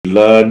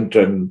learned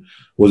and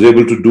was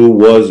able to do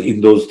was in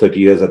those 30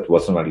 years at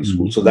Vasanwadi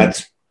School. So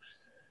that's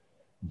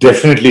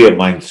definitely a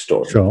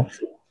milestone. Sure.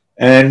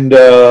 And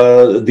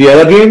the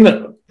other again,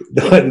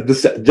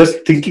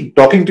 just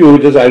talking to you,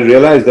 just I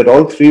realized that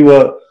all three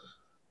were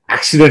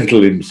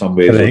accidental in some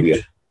ways.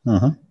 Correct.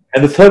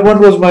 And the third one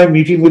was my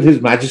meeting with His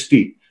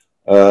Majesty.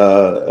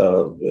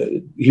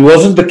 He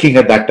wasn't the king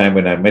at that time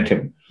when I met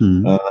him,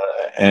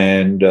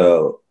 and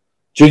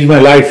changed my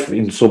life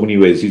in so many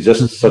ways. He's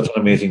just such an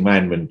amazing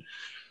man.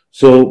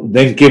 So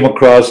then came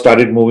across,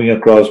 started moving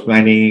across,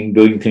 planning,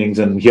 doing things,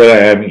 and here I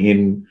am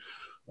in.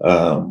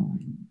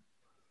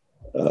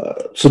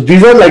 So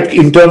these are like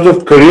in terms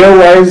of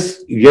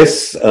career-wise,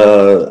 yes,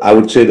 I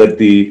would say that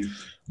the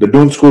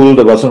Doon School,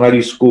 the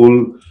Vasanwadi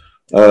School,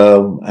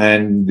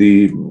 and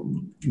the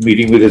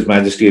meeting with His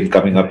Majesty and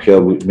coming up here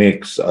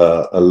makes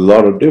a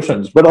lot of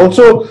difference. But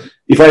also,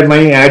 if I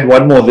might add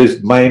one more,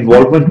 this my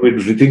involvement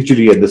with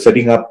Ritinjali and the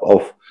setting up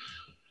of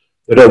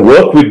the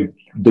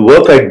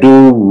work I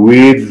do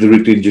with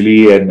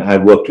Ritinjali, and I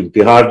worked in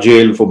Tihar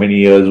jail for many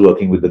years,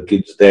 working with the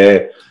kids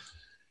there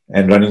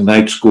and running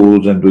night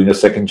schools and doing a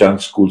second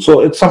chance school.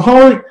 So it's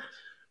somehow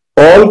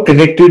all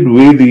connected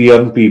with the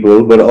young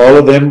people, but all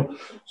of them.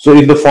 So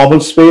in the formal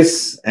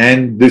space,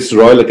 and this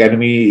Royal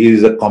Academy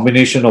is a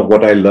combination of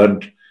what I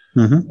learned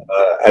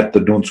at the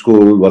Doon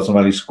School,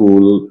 Vasanwadi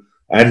School,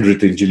 and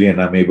Ritinjali,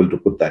 and I'm able to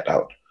put that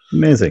out.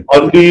 Amazing.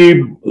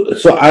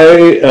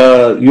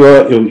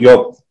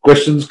 Your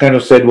questions kind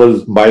of said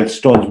was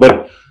milestones,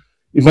 but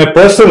in my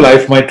personal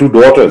life, my two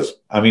daughters,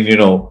 I mean,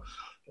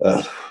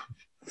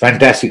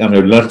 fantastic. I mean,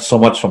 I've learned so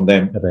much from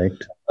them.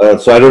 Correct.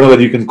 So I don't know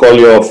whether you can call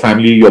your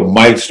family your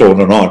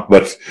milestone or not,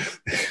 but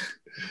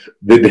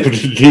they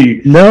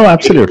definitely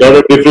absolutely a lot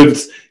of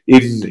difference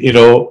in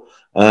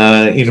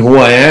who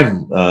I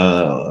am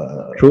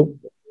True.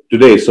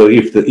 today. So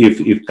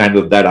if kind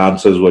of that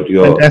answers what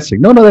you're fantastic.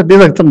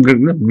 These are some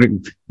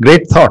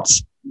great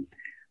thoughts.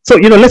 So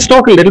let's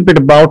talk a little bit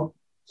about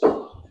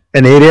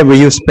an area where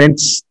you spent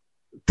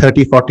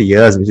 30-40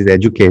 years, which is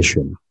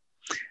education.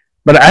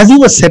 But as you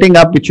were setting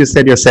up, which you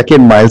said your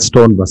second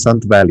milestone,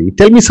 Vasant Valley,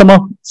 tell me some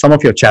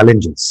of your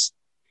challenges.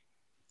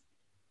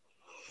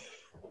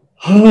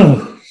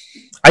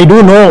 I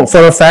do know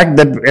for a fact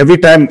that every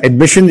time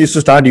admission used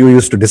to start, you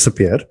used to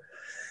disappear.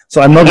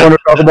 So I'm not going to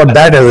talk about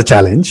that as a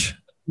challenge.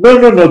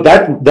 No.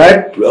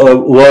 That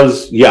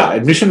was,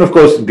 admission, of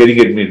course, getting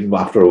admitted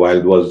after a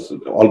while was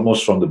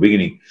almost from the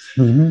beginning.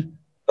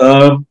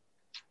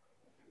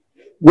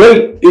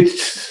 Well,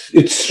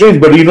 it's strange,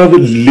 but the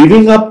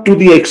living up to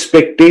the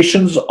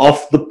expectations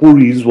of the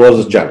Puris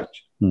was a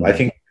challenge. I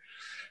think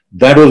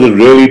that was a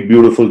really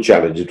beautiful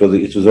challenge. It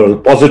was a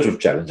positive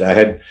challenge. I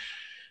had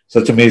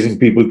such amazing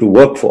people to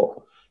work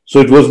for. So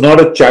it was not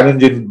a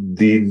challenge in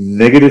the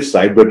negative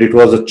side, but it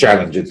was a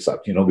challenge in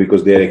such,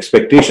 because their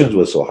expectations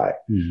were so high.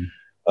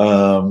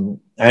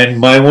 And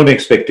my own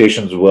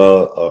expectations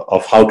were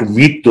of how to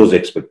meet those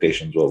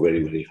expectations were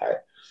very, very high.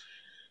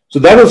 So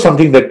that was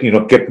something that,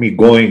 kept me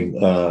going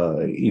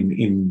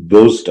in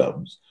those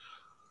terms.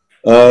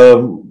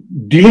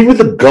 Dealing with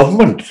the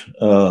government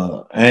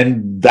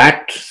and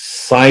that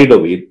side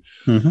of it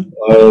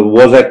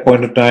was at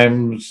point of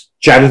times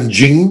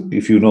challenging,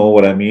 if you know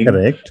what I mean.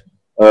 Correct.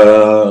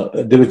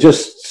 There were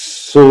just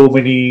so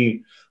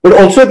many, but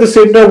also at the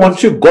same time,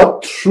 once you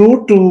got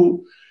through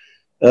to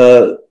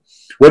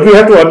what we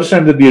have to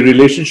understand, that the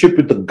relationship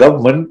with the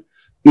government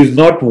is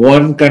not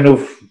one kind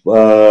of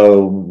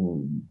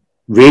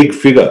vague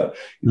figure.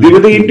 They were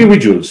the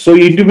individuals. So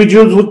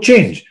individuals would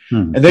change.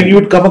 And then you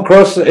would come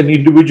across an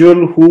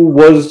individual who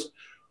was,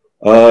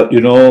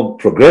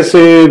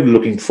 progressive,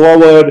 looking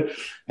forward.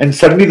 And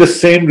suddenly the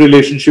same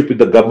relationship with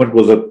the government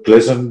was a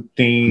pleasant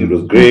thing. It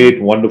was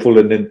great, wonderful.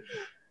 And then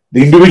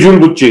the individual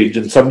would change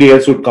and somebody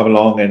else would come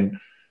along. And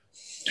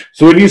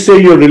so when you say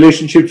your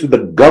relationships with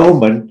the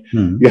government,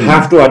 you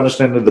have to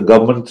understand that the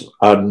government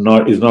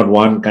is not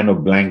one kind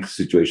of blank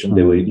situation.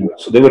 They were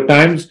individuals. So there were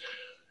times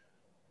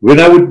when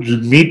I would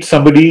meet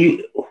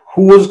somebody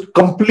who was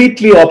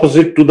completely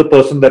opposite to the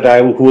person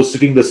who was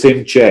sitting in the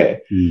same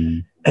chair.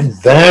 And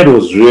that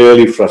was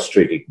really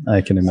frustrating. I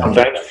can imagine.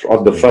 Sometimes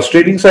on the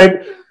frustrating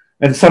side,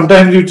 and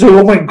sometimes you'd say,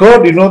 oh my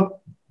God,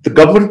 the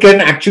government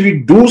can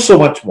actually do so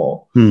much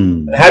more.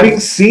 And having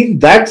seen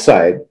that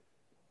side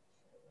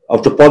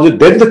of the positive,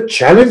 then the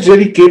challenge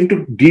really came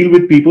to deal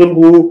with people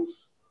who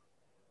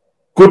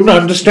couldn't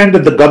understand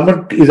that the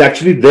government is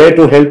actually there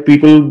to help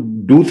people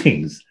do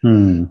things.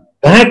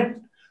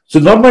 So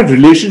not my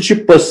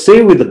relationship per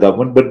se with the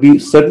government, but the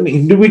certain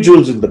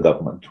individuals in the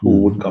government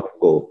who would come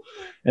and go.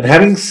 And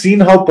having seen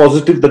how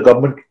positive the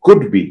government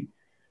could be,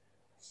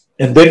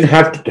 and then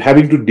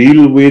having to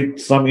deal with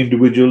some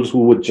individuals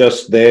who were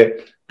just there,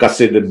 cussed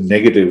and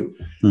negative,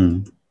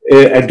 and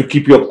to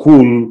keep your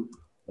cool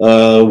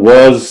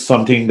was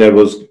something that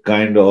was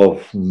kind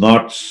of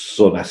not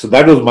so nice. So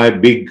that was my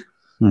big...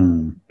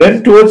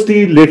 Then towards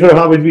the later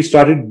half, when we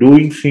started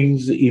doing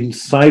things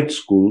inside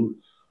school,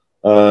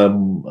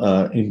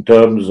 in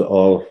terms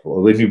of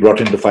when we brought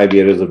in the 5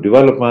 areas of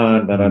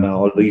development and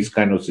all these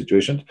kind of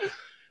situations,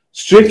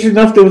 strangely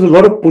enough, there was a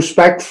lot of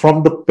pushback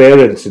from the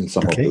parents in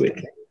some of the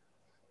way,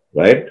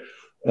 right?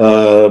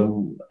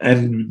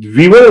 And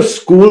we were a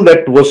school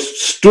that was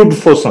stood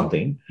for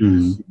something,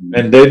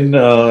 and then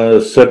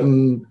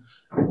certain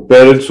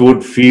parents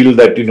would feel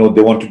that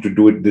they wanted to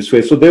do it this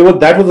way. So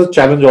that was a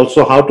challenge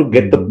also, how to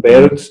get the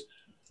parents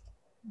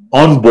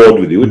on board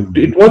with you.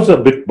 It was a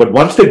bit, but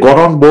once they got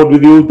on board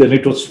with you, then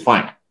it was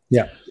fine.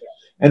 Yeah.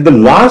 And the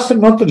last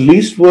and not the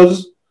least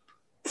was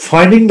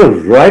finding the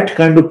right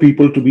kind of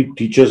people to be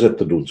teachers at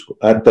the Doon school,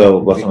 at the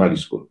Vasantali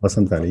school.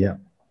 Vasantali, yeah.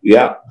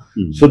 Yeah.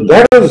 So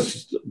that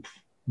was,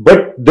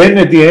 but then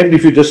at the end,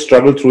 if you just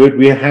struggle through it,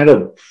 we had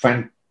a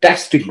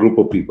fantastic group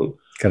of people.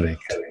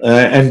 Correct.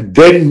 And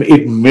then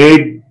it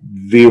made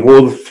the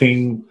whole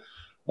thing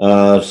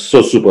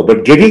so super.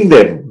 But getting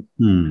them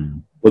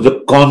was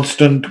a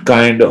constant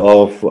kind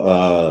of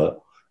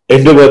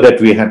endeavor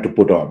that we had to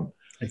put on.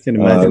 I can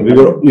imagine. We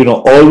were,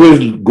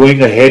 always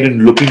going ahead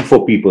and looking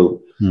for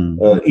people,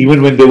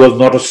 even when there was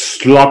not a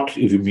slot,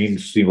 if you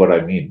see what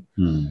I mean.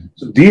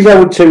 So these, I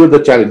would say, were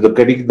the challenge,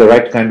 getting the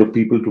right kind of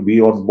people to be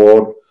on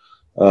board,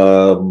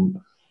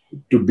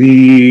 to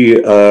be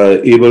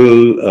able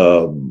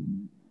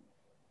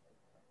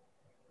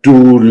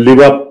to live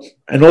up.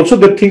 And also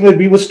the thing that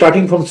we were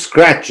starting from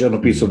scratch on a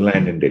piece of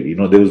land in Delhi.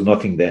 There was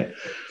nothing there.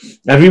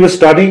 And we were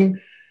starting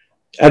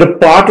at a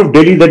part of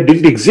Delhi that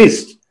didn't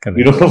exist.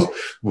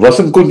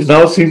 Vasant Kunj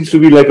now seems to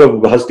be like a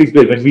husting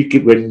place.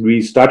 When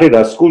we started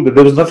our school,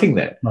 there was nothing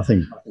there.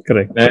 Nothing.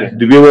 Correct.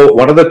 And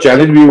one of the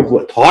challenges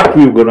we thought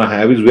we were going to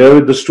have is where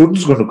were the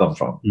students going to come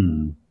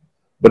from?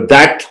 But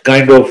that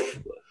kind of,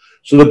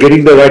 so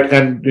getting the right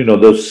kind,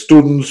 the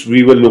students,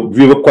 we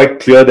were quite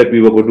clear that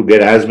we were going to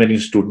get as many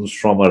students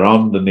from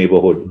around the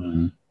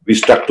neighborhood. We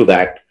stuck to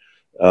that,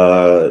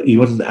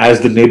 even as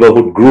the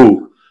neighborhood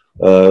grew.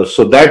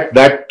 So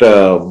that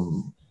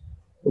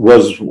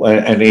was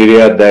an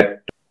area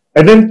that,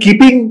 and then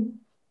keeping,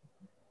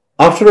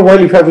 after a while,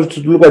 if I was to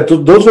look at,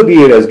 those were the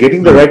areas,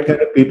 getting the right kind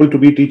of people to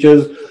be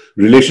teachers,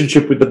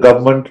 relationship with the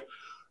government,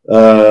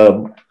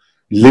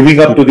 living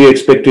up to the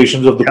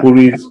expectations of the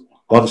Puris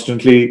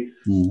constantly,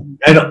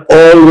 and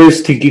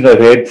always thinking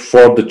ahead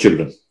for the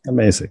children.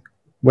 Amazing.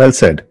 Well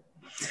said.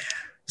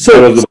 So,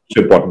 that was the most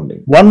important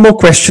thing. One more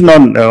question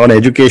on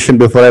education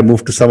before I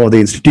move to some of the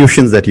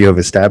institutions that you have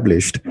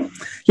established.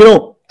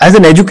 As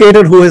an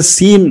educator who has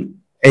seen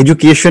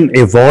education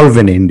evolve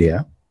in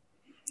India,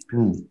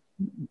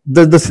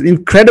 this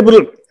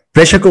incredible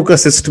pressure cooker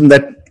system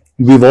that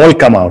we've all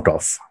come out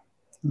of,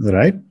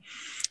 right?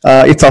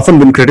 It's often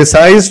been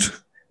criticized.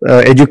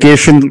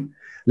 Education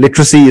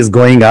literacy is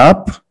going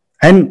up,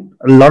 and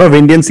a lot of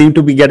Indians seem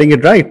to be getting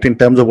it right in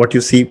terms of what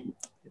you see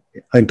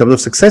in terms of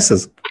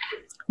successes.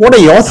 What are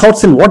your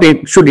thoughts on what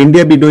should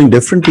India be doing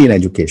differently in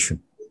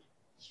education?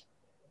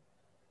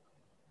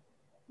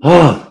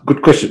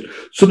 Good question.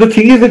 So the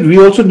thing is that we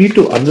also need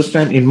to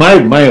understand, in my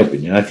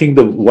opinion, I think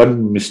the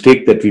one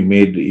mistake that we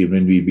made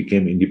when we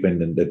became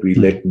independent, that we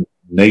let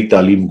Nai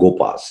Talim go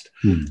past.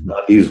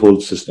 His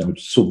whole system,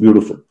 it's so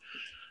beautiful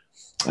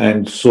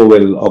and so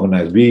well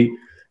organized. We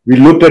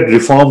looked at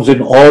reforms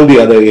in all the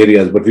other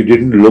areas, but we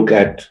didn't look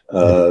at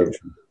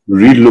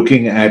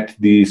re-looking at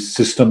the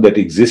system that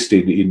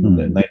existed in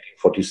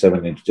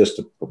 1947. It just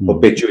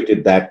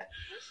perpetuated that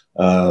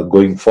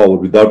going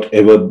forward without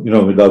ever,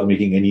 without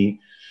making any.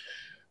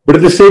 But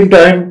at the same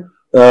time,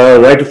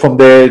 right from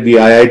there, the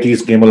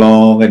IITs came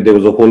along, and there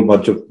was a whole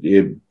bunch of.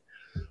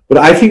 But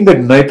I think that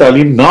Nai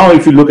Talim now,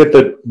 if you look at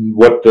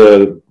what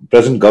the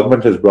present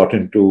government has brought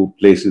into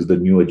place, is the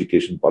new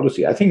education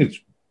policy. I think it's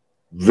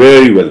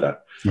very well done.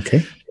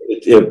 Okay.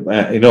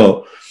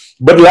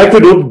 But like we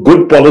do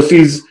good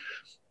policies,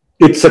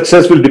 its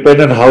success will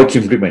depend on how it's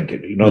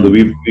implemented.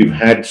 We've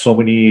had so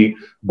many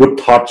good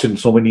thoughts in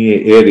so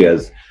many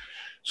areas.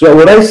 So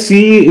what I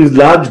see is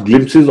large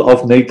glimpses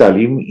of Nai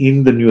Talim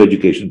in the new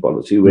education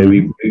policy, where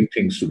we bring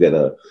things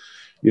together,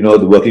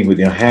 the working with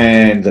your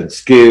hands and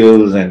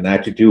skills and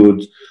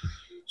attitudes.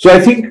 So I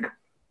think,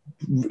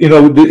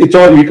 it's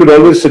all, we could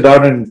always sit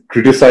down and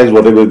criticize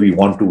whatever we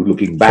want to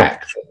looking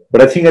back.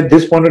 But I think at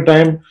this point in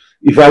time,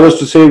 if I was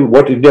to say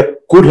what India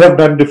could have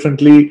done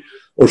differently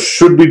or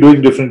should be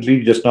doing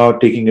differently, just now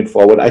taking it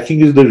forward, I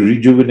think is the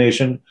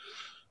rejuvenation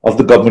of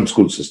the government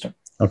school system.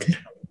 Okay.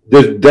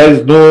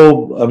 There's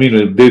no,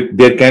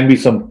 there can be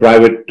some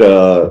private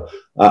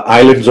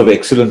islands of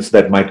excellence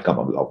that might come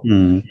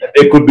along.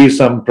 There could be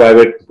some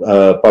private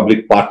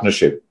public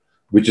partnership,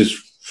 which is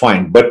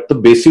fine. But the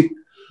basic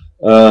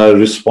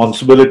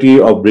responsibility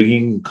of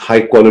bringing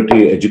high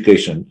quality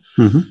education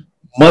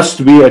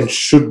must be and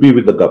should be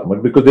with the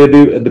government, because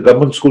the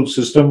government school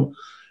system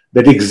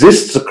that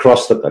exists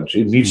across the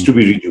country needs to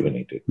be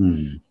rejuvenated.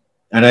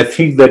 And I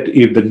think that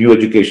if the new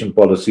education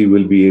policy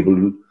will be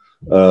able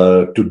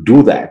to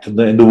do that,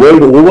 in the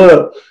world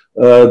over,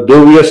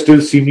 though we are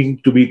still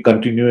seeming to be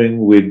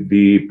continuing with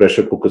the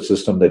pressure cooker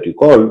system that you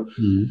call,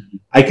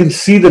 I can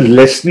see the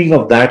lessening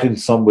of that in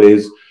some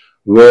ways,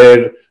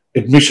 where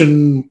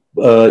admission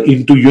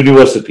into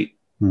university,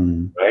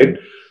 right?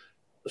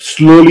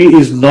 slowly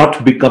is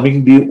not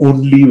becoming the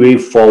only way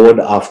forward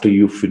after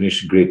you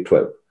finish grade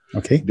 12.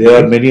 Okay.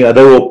 There are many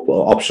other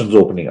options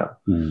opening up,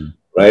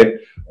 right?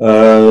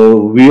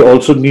 We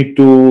also need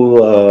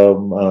to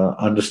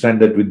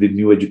understand that with the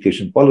new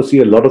education policy,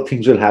 a lot of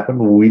things will happen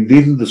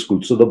within the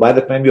school. So that by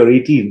the time you're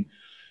 18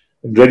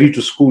 and ready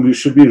to school, you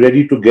should be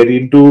ready to get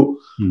into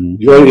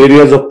your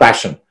areas of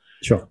passion.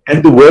 Sure.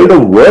 And the world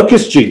of work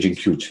is changing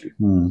hugely.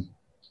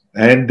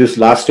 And this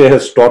last year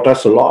has taught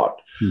us a lot.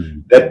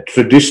 That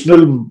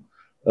traditional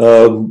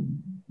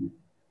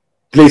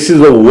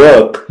places of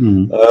work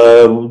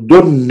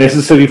don't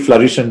necessarily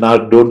flourish and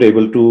are don't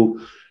able to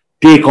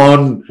take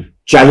on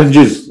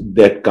challenges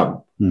that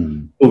come.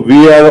 So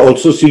we are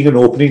also seeing an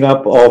opening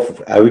up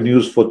of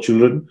avenues for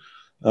children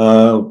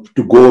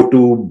to go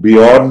to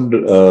beyond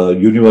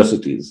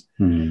universities.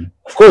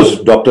 Of course,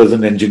 doctors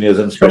and engineers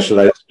and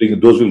specialized,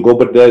 those will go,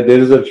 but there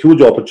is a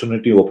huge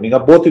opportunity opening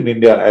up both in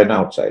India and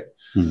outside.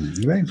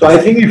 Right. So I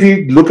think if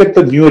we look at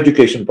the new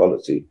education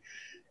policy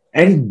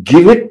and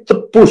give it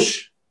the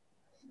push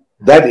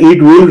that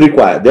it will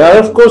require. There are,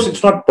 of course,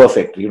 it's not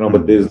perfect,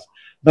 but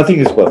nothing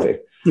is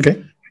perfect.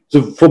 Okay.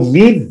 So for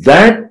me,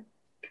 that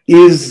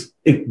is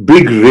a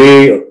big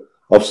ray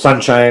of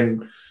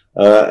sunshine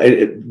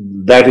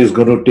that is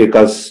going to take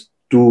us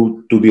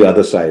to the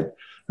other side.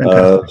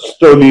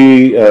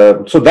 Slowly.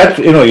 So that's,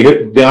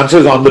 the answer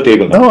is on the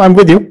table now. No, I'm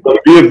with you.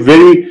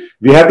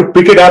 We have to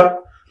pick it up.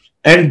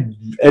 And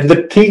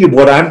the thing,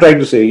 what I'm trying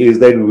to say is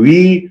that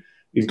we,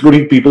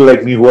 including people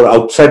like me who are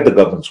outside the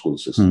government school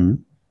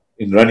system,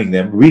 in running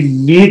them, we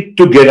need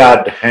to get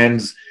our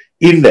hands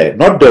in there,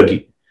 not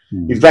dirty.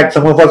 In fact,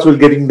 some of us will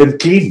getting them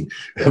clean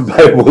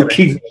by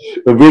working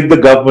with the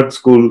government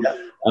school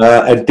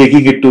and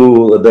taking it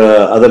to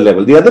the other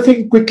level. The other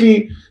thing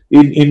quickly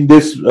in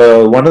this,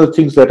 one of the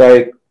things that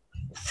I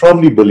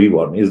firmly believe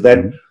on is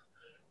that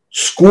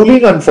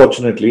schooling,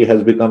 unfortunately,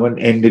 has become an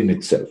end in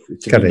itself.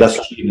 It's an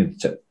industry in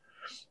itself.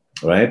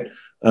 Right,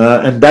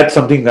 and that's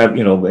something that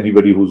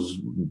anybody who's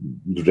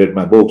read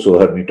my books or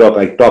heard me talk,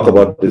 I talk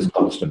about this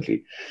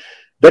constantly.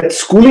 That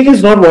schooling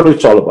is not what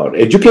it's all about.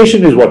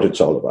 Education is what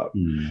it's all about.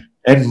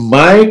 And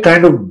my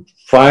kind of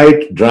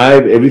fight,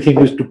 drive, everything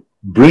is to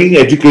bring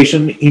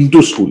education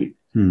into schooling.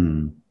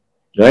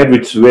 Right,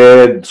 which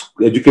where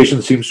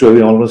education seems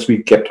to almost be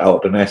kept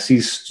out, and I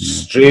see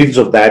strains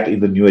of that in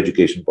the new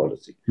education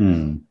policy.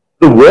 The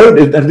world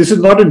is, and this is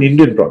not an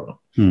Indian problem.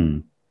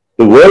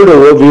 The world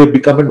over, we have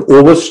become an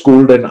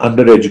over-schooled and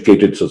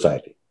under-educated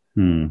society.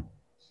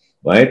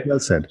 Right? Well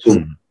said.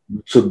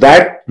 So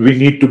that we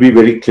need to be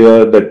very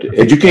clear that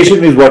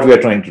education is what we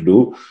are trying to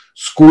do.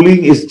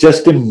 Schooling is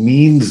just a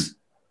means.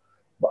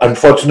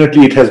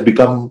 Unfortunately, it has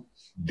become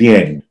the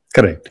end.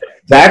 Correct.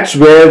 That's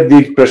where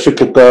the pressure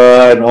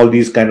cooker and all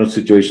these kind of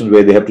situations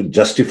where they have to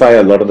justify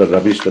a lot of the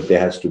rubbish that there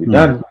has to be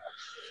done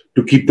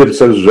to keep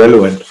themselves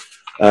relevant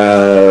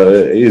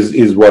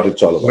is what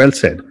it's all about. Well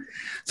said.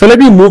 So let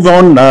me move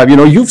on.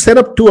 You've set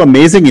up two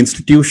amazing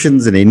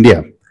institutions in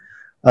India,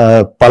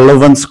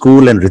 Pallavan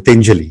School and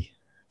Ritinjali.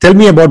 Tell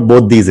me about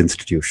both these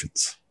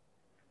institutions.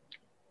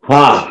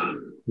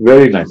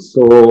 Very nice.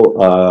 So,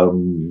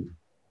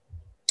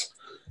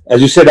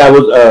 as you said, I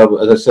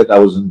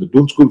was in the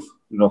Doon School,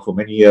 for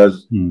many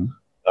years.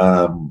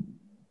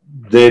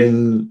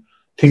 Then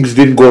things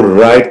didn't go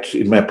right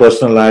in my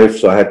personal life,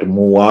 so I had to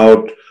move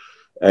out.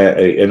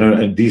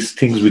 And these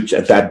things, which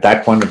at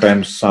that point in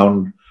time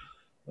sound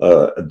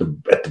at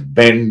the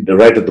bend,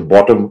 right at the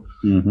bottom.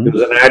 There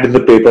was an ad in the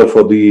paper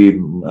for the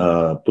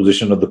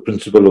position of the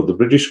principal of the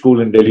British school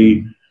in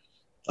Delhi.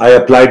 I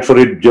applied for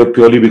it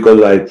purely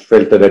because I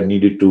felt that I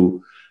needed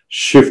to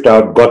shift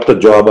out, got the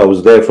job. I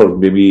was there for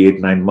maybe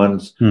 8-9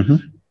 months,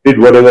 did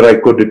whatever I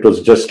could. It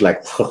was just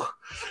like,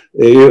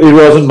 it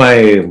wasn't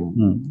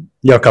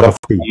my cup of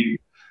tea.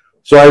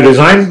 So I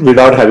resigned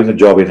without having a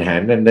job in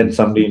hand. And then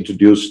somebody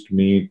introduced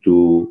me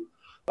to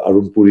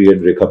Arun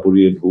and Rekha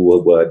Puri,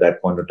 who were at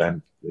that point of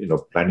time,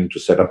 planning to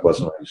set up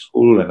personalized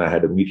school. And I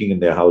had a meeting in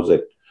their house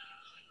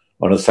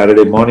on a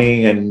Saturday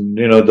morning. And,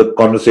 the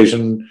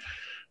conversation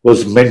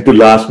was meant to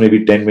last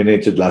maybe 10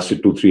 minutes. It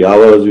lasted 2-3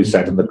 hours. We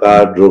sat in the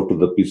car, drove to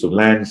the piece of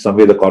land.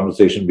 Somewhere the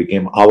conversation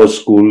became our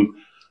school.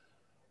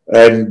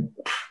 And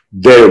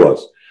there it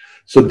was.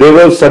 So there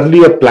was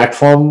suddenly a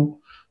platform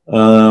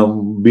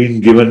being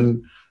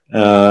given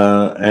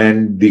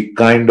and the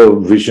kind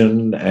of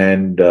vision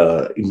and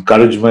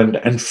encouragement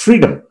and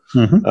freedom.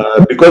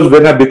 Because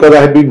I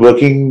had been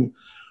working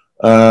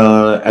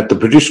at the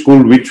British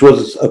school, which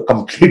was a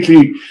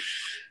completely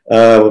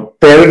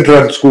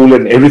parent-run school,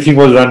 and everything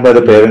was run by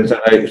the parents,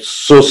 and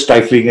so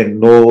stifling and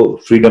no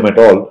freedom at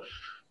all.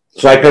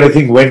 So I kind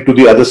of went to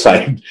the other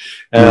side,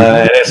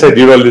 and I said,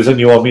 listen,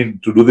 you want me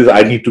to do this?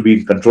 I need to be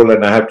in control,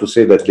 and I have to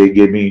say that they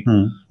gave me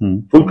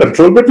full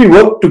control. But we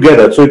worked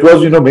together. So it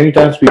was, many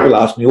times people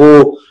ask me,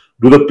 "Oh,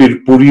 do the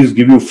Puris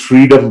give you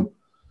freedom?"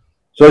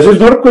 So I said,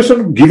 it's not a question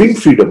of giving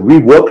freedom. We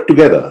worked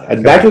together,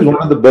 and that is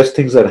one of the best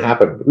things that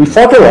happened. We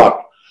fought a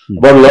lot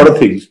about a lot of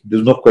things.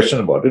 There's no question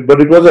about it. But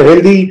it was a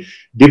healthy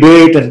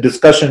debate and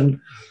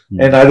discussion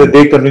and either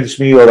they convinced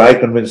me or I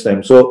convinced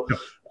them. So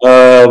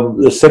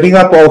the setting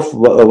up of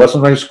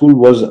Vasant Valley School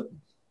was,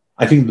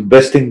 I think, the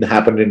best thing that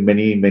happened in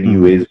many, many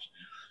ways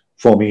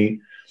for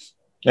me.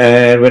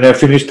 And when I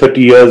finished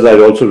 30 years, I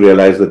also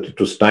realized that it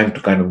was time to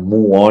kind of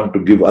move on, to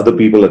give other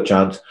people a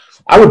chance.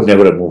 I would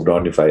never have moved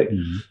on if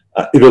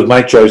it was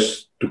my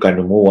choice to kind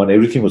of move on.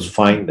 Everything was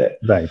fine there.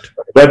 Right.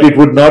 But it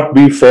would not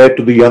be fair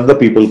to the younger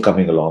people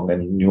coming along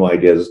and new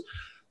ideas.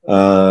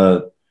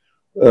 So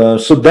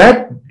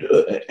that,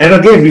 and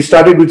again, we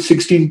started with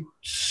 16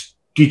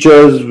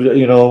 teachers,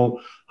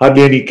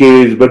 hardly any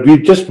Ks, but we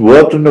just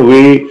worked in a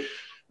way,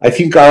 I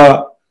think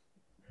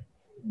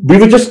we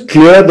were just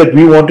clear that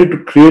we wanted to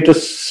create a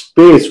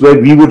space where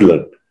we would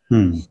learn.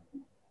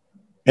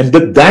 And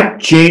that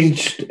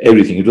changed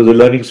everything. It was a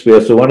learning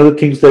space. So one of the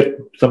things that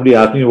somebody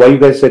asked me, why are you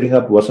guys setting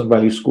up Vasant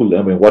Valley School?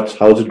 I mean,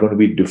 how is it going to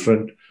be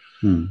different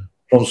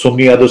from so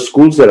many other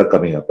schools that are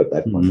coming up at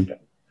that point in time?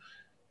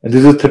 And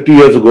this is 30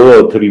 years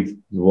ago or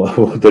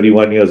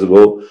 31 years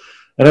ago.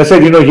 And I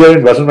said, here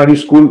in Vasant Valley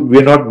School,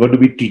 we're not going to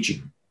be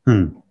teaching.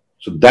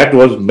 So that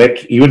was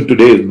even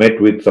today is met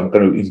with some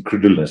kind of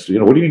incredulousness.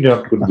 What do you mean you're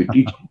not going to be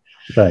teaching?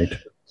 Right.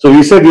 So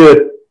we said,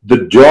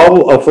 the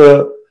job of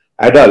an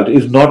adult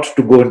is not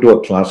to go into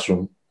a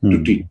classroom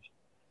to teach.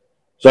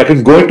 So I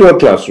can go into a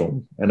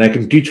classroom and I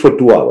can teach for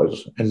 2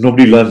 hours and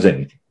nobody learns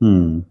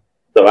anything.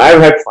 So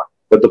I've had fun.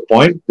 But the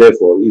point,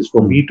 therefore, is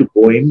for me to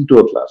go into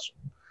a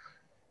classroom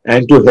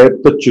and to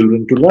help the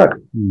children to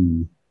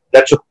learn.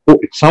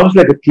 It sounds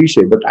like a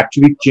cliche, but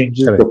actually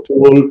changes the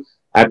whole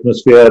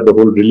atmosphere, the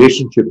whole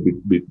relationship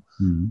between.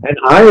 And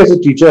I, as a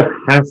teacher,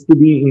 have to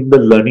be in the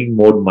learning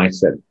mode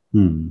myself.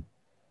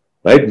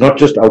 Right? Not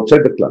just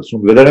outside the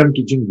classroom. Whether I'm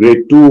teaching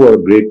grade 2 or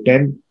grade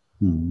 10,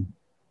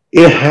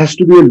 it has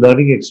to be a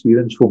learning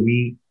experience for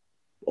me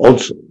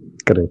also.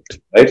 Correct.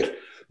 Right?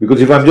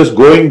 Because if I'm just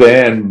going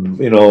there and,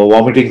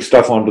 vomiting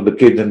stuff onto the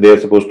kids and they're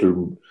supposed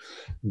to,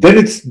 then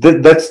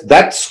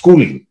that's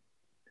schooling.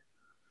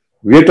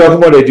 We're talking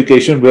about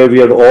education where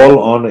we are all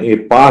on a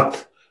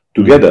path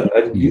together.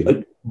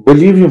 And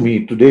believe you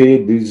me,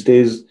 these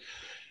days,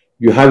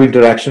 you have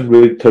interaction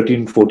with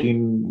 13,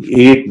 14,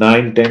 8,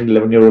 9, 10,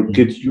 11-year-old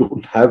kids.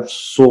 You have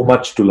so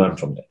much to learn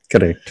from them.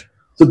 Correct.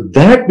 So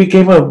that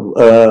became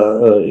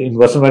in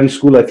Vasant Valley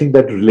School, I think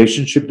that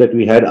relationship that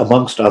we had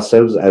amongst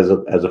ourselves as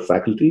a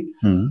faculty,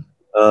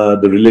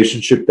 the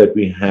relationship that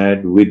we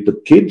had with the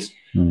kids,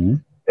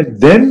 and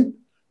then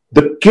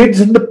the kids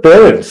and the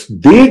parents,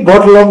 they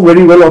got along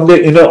very well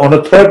on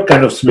a third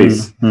kind of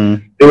space.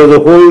 There was a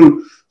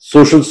whole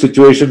social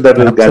situation that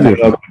was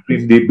gathering out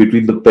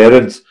between the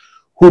parents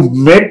who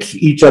met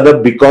each other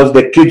because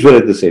their kids were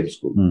at the same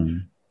school.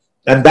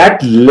 And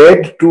that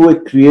led to a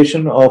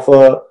creation of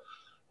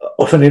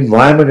an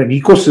environment, an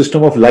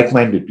ecosystem of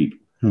like-minded people.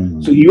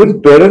 So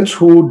even parents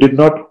who did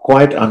not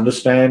quite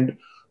understand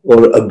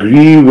or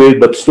agree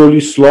with, but slowly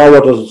saw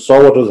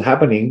what was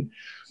happening,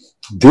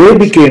 they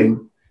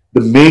became the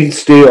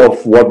mainstay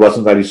of what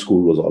Vasant Valley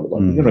School was all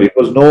about. It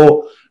was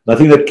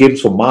nothing that came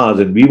from Mars,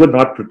 and we were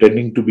not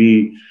pretending to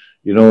be,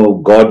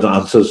 God's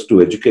answers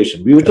to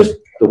education. We were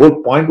the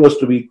whole point was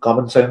to be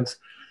common sense,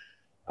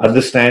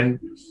 understand.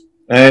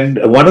 And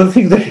one of the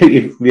things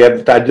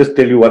that I'll just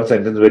tell you one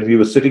sentence. When we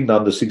were sitting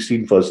down, the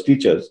 16 first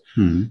teachers,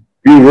 we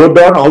wrote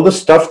down all the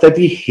stuff that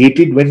we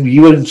hated when we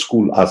were in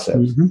school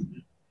ourselves.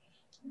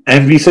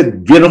 And we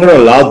said, we're not going to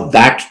allow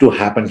that to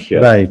happen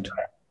here.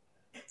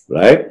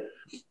 Right?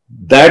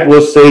 That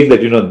was saying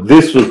that,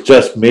 this was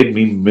just made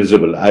me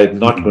miserable. I'm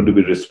not going to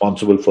be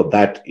responsible for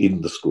that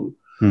in the school.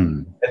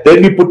 And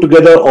then we put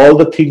together all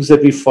the things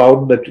that we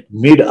found that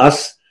made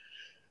us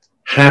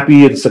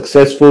happy and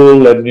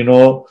successful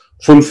and,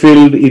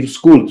 fulfilled in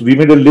schools. We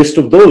made a list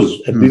of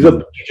those. And these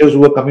are teachers who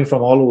were coming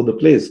from all over the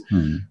place.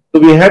 So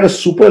we had a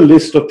super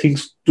list of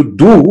things to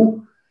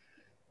do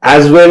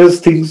as well as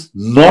things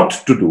not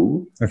to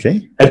do.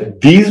 Okay.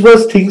 And these were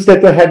things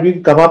that had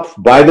been come up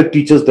by the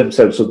teachers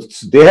themselves. So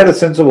they had a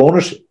sense of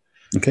ownership.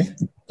 Okay.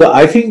 So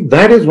I think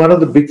that is one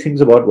of the big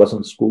things about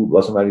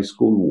Vasant Valley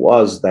School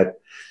was that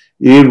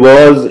it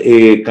was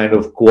a kind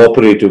of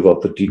cooperative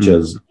of the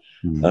teachers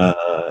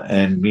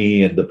and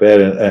me and the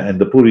parent and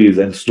the Puris,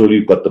 and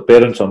slowly got the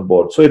parents on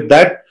board. So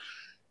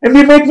and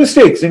we make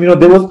mistakes. And,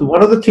 there was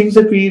one of the things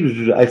that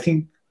I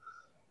think,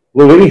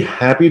 were very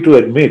happy to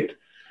admit.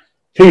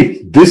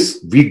 Hey,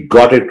 we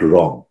got it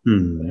wrong.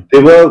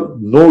 There were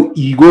no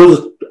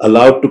egos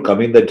allowed to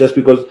come in that just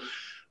because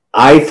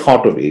I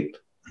thought of it,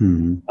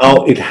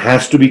 now it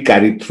has to be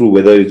carried through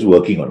whether it's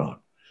working or not.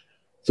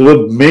 So there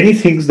were many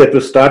things that were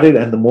started,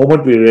 and the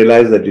moment we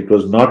realized that it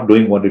was not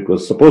doing what it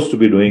was supposed to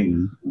be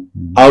doing,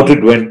 out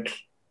it went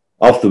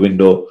off the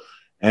window,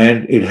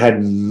 and it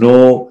had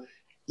no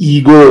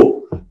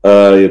ego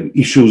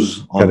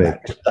issues on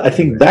that. I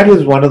think that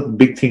is one of the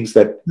big things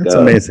that's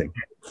amazing.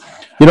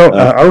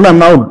 Arun, I'm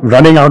now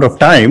running out of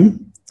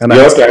time, and I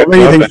have so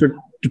many things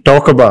to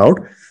talk about.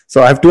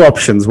 So I have two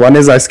options. One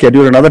is I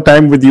schedule another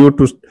time with you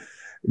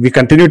we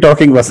continue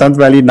talking Vasant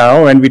Valley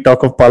now, and we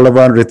talk of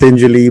Pallavan,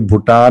 Ritinjali,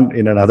 Bhutan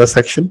in another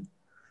section.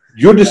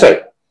 You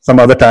decide. some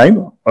other time.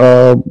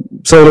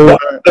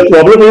 The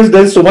problem is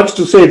there's so much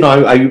to say. No,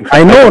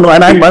 I know, no,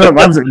 and I'm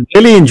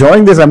really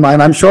enjoying this. And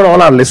I'm sure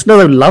all our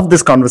listeners will love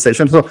this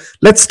conversation. So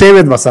let's stay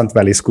with Vasant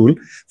Valley School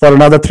for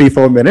another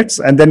 3-4 minutes,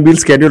 and then we'll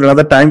schedule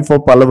another time for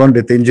Pallav and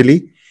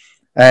Ritinjali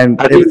and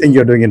everything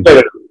you're doing in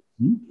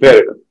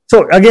Fair.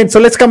 So again, so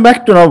let's come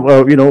back to now,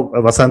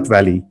 Vasant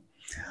Valley.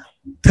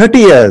 30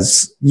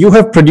 years, you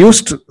have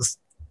produced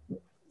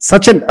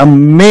such an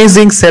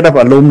amazing set of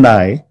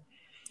alumni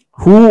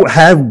who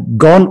have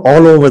gone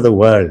all over the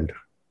world.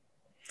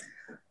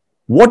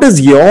 What is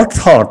your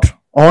thought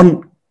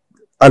on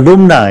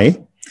alumni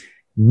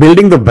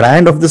building the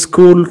brand of the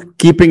school,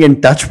 keeping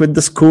in touch with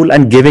the school,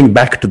 and giving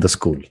back to the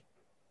school?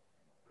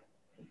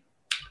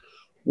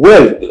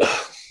 Well,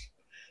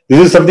 this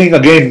is something,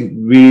 again,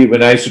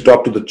 when I used to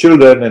talk to the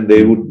children and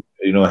they would,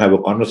 have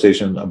a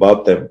conversation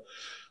about them.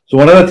 So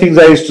one of the things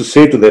I used to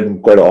say to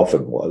them quite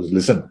often was,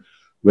 listen,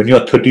 when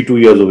you're 32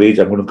 years of age,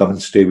 I'm going to come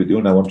and stay with you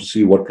and I want to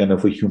see what kind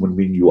of a human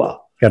being you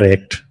are.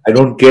 Correct. I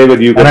don't care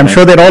whether you get... And I'm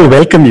sure they'd all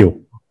welcome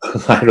you.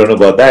 I don't know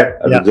about that.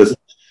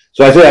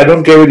 So I say, I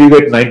don't care whether you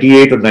get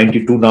 98 or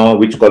 92 now,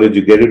 which college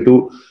you get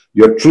into.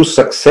 Your true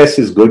success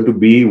is going to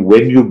be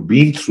when you've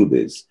been through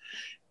this.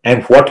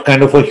 And what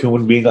kind of a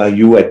human being are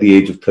you at the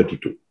age of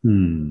 32?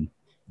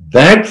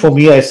 That, for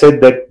me, I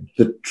said that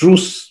the true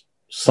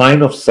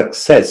sign of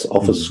success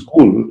of a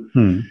school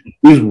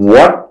is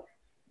what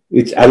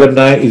its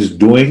alumni is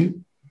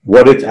doing,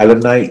 what its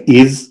alumni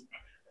is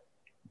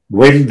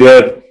when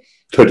they're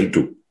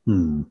 32,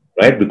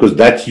 right? Because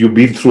that's, you've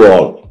been through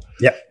all.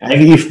 Yeah.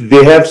 And if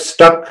they have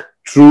stuck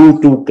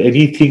true to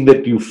anything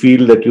that you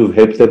feel that you've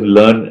helped them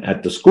learn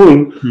at the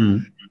school,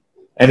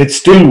 and it's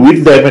still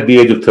with them at the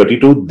age of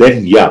 32,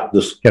 then yeah,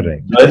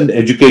 the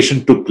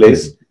education took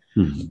place,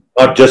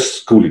 not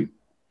just schooling.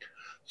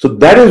 So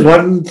that is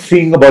one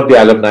thing about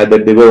the alumni,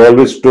 that they were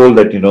always told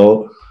that,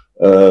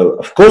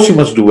 of course you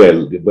must do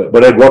well,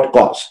 but at what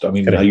cost? I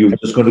mean, are you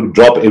just going to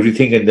drop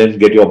everything and then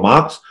get your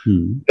marks?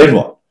 Then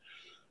what?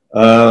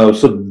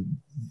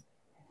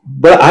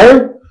 But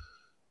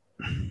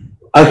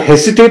I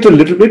hesitate a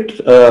little bit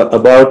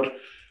about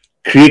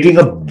creating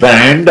a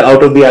brand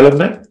out of the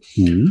alumni,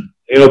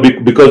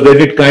 because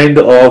then it kind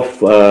of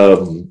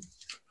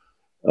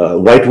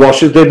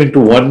whitewashes them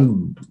into one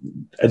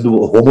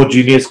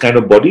homogeneous kind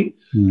of body,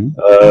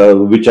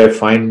 which I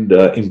find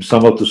in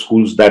some of the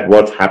schools that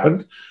what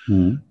happened.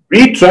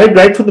 We tried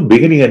right from the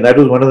beginning, and that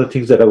was one of the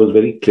things that I was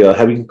very clear,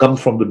 having come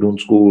from the Doon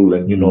School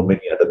and,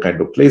 many other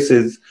kind of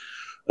places,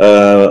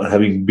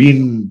 having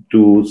been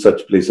to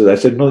such places, I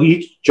said, no,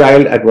 each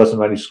child at Vasant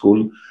Valley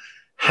School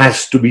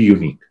has to be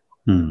unique.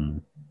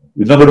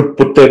 We're not going to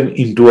put them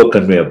into a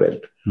conveyor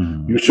belt.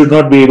 You should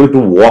not be able to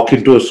walk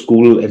into a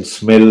school and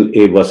smell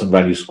a Vasant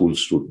Valley School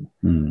student,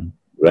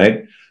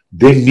 right?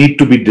 They need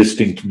to be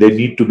distinct. They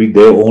need to be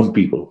their own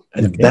people.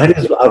 And that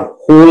is our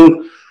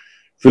whole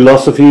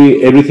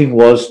philosophy. Everything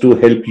was to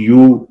help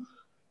you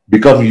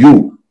become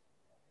you,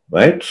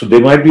 right? So there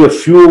might be a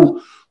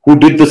few who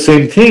did the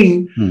same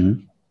thing,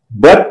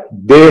 but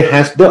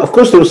of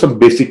course, there were some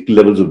basic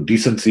levels of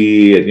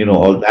decency and,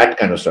 all that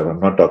kind of stuff.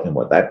 I'm not talking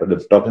about that, but I'm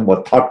talking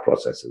about thought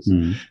processes.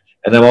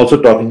 And I'm also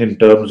talking in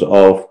terms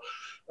of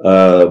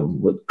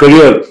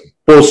career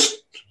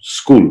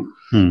post-school.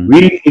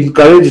 We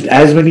encouraged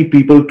as many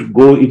people to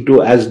go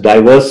into as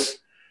diverse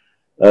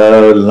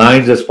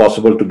lines as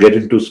possible to get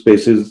into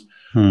spaces.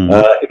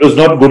 It was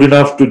not good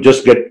enough to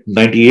just get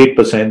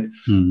 98%.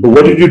 But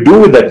what did you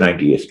do with that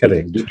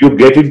 98%? Did you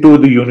get into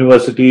the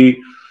university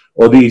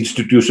or the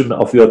institution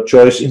of your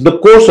choice in the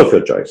course of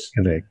your choice?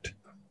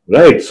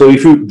 Right. So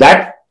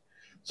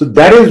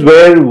that is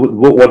where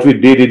what we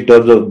did in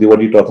terms of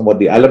what you're talking about,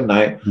 the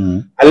alumni.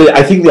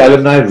 I think the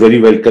alumni are very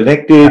well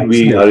connected.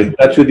 Absolutely. We are in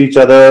touch with each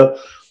other.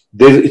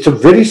 It's a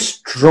very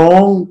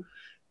strong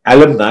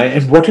alumni.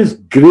 And what is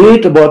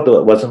great about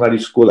the Vasant Valley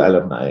School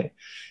alumni,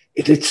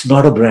 it's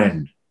not a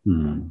brand,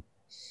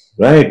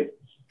 right?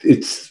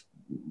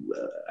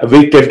 I'm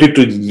very tempted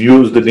to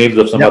use the names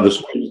of some other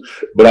schools,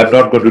 but I'm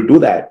not going to do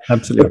that.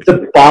 Absolutely.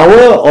 But the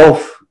power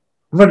of,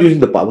 I'm not using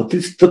the power,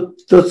 it's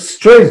the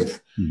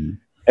strength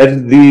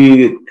and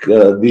the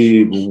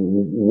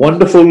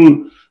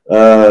wonderful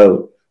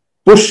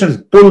push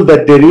and pull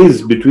that there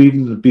is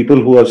between people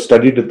who have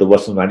studied at the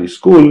Vasant Valley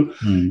School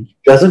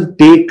doesn't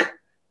take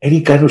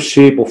any kind of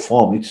shape or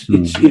form.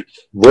 It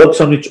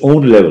works on its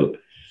own level.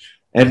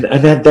 And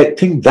I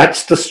think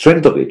that's the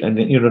strength of it. And,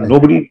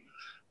 nobody...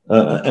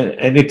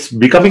 and it's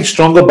becoming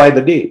stronger by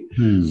the day.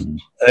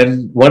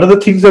 And one of the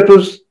things that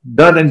was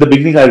done in the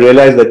beginning, I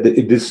realized that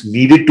this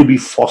needed to be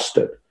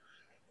fostered.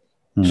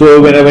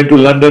 So when I went to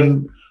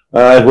London,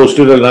 I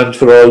hosted a lunch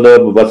for all the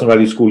Vasant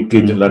Valley School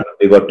kids in London.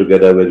 They got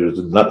together, whether it was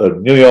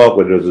in New York,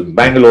 whether it was in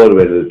Bangalore,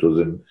 whether it was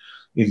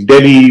in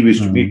Delhi. We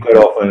used to meet quite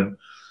often.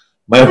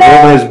 My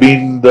home has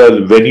been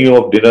the venue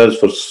of dinners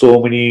for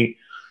so many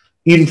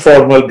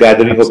informal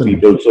gathering of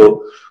people.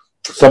 So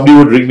somebody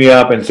would ring me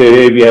up and say,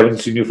 hey, we haven't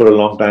seen you for a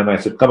long time. I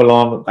said, come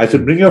along. I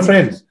said, bring your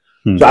friends.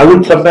 So I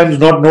would sometimes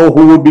not know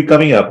who would be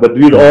coming up, but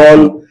we'd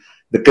all,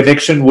 the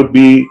connection would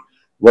be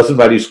Vasant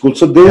Valley School.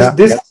 So there's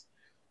this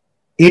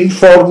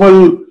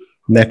informal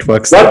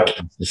networks, but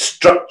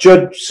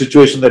structured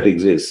situation that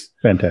exists.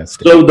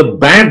 Fantastic. So the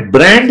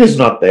brand is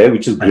not there,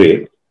 which is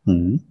great,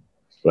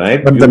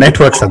 right? But the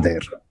networks are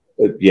there.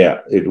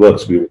 Yeah, it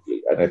works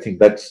beautifully, and I think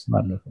that's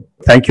wonderful.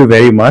 Thank you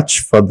very much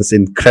for this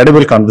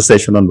incredible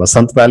conversation on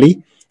Vasant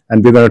Valley,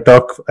 and we're going to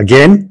talk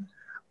again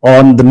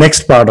on the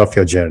next part of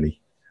your journey.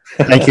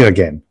 Thank you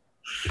again.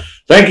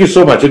 Thank you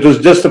so much. It was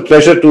just a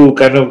pleasure to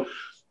kind of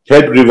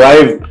help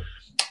revive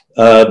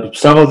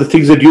some of the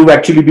things that you've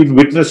actually been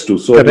witness to.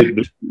 So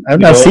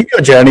I've seen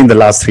your journey in the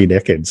last 3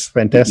 decades.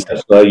 Fantastic.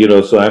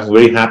 Yes, so I'm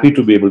very happy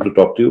to be able to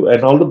talk to you,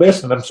 and all the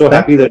best. And I'm so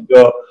happy that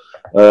your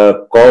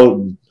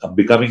call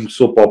becoming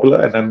so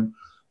popular, and I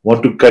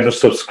want to kind of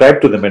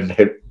subscribe to them and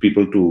help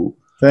people to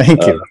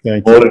thank you.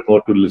 More and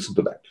more to listen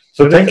to that.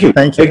 So thank you.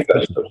 Thank you.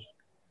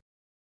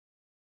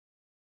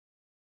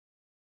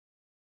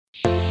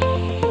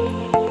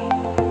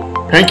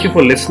 Thank you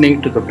for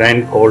listening to the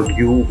Brand Called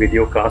You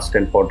videocast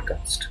and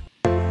podcast,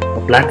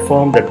 a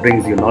platform that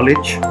brings you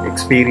knowledge,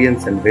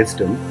 experience, and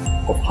wisdom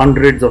of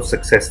hundreds of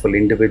successful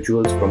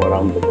individuals from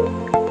around the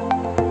world.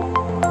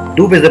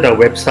 Do visit our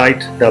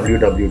website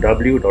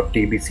www.tbcy.in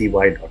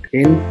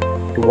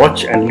to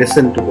watch and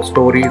listen to the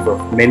stories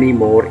of many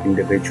more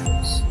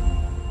individuals.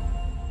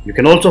 You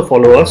can also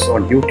follow us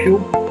on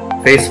YouTube,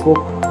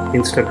 Facebook,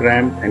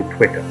 Instagram, and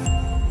Twitter.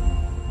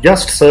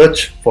 Just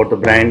search for the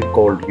Brand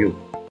Called You.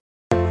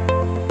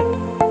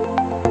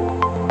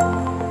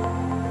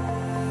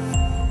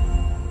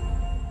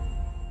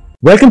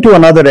 Welcome to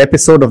another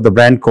episode of The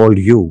Brand Called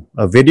You,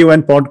 a video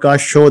and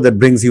podcast show that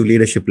brings you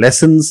leadership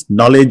lessons,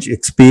 knowledge,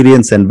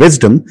 experience, and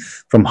wisdom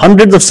from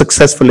hundreds of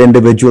successful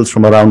individuals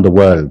from around the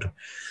world.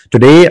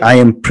 Today, I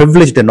am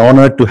privileged and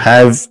honored to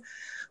have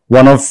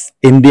one of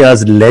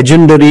India's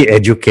legendary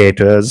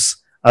educators,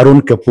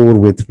 Arun Kapur,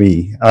 with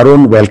me.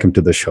 Arun, welcome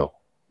to the show.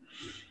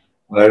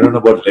 Well, I don't know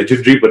about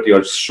legendary, but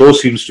your show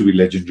seems to be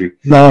legendary.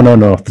 No.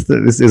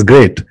 This is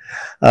great.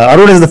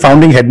 Arun is the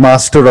founding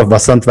headmaster of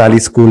Vasant Valley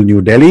School,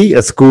 New Delhi,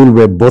 a school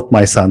where both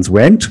my sons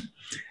went.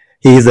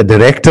 He is the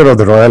director of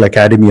the Royal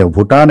Academy of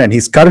Bhutan, and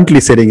he's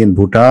currently sitting in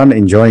Bhutan,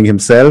 enjoying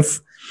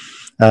himself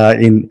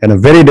in a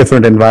very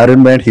different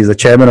environment. He's the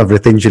chairman of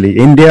Ritinjali,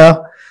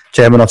 India,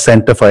 chairman of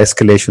Center for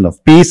Escalation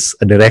of Peace,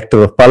 a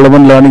director of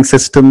Parliament Learning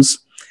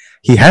Systems.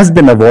 He has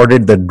been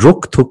awarded the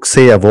Druk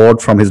Thukse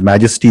Award from His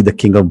Majesty the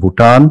King of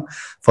Bhutan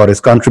for his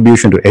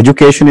contribution to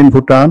education in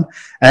Bhutan.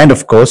 And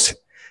of course,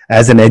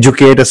 as an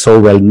educator so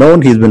well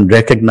known, he's been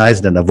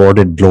recognized and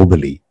awarded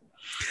globally.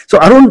 So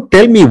Arun,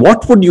 tell me,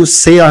 what would you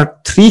say are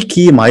 3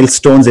 key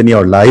milestones in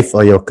your life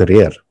or your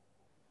career?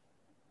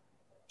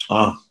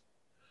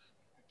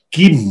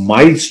 Key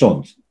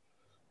milestones.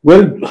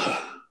 Well,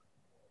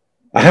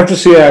 I have to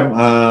say,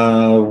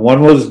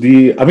 one was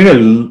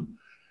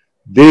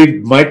they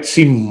might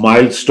seem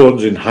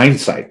milestones in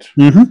hindsight,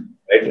 right?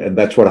 And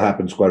that's what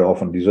happens quite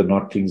often. These are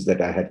not things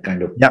that I had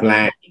kind of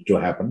planned to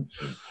happen.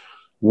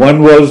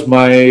 One was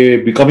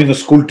my becoming a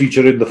school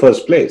teacher in the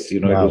first place.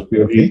 It was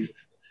purely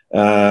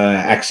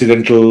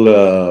accidental,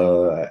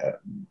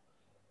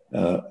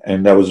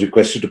 and I was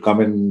requested to come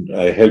and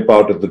help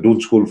out at the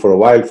Doon School for a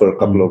while, for a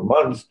couple of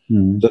months.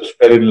 Just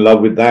fell in love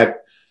with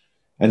that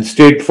and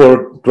stayed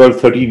for 12,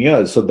 13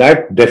 years. So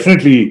that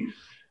definitely,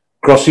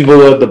 crossing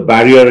over the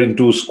barrier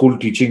into school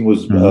teaching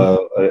was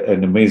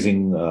an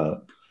amazing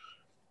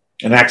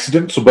an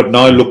accident. So, but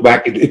now I look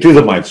back, it is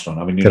a milestone.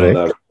 I mean,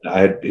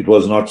 it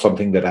was not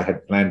something that I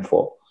had planned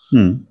for.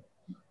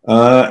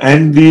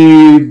 And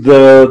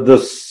the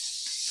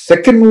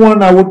second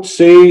one, I would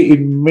say,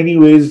 in many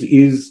ways,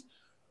 is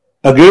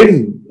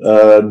again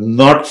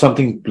not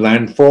something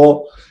planned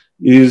for.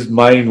 Is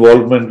my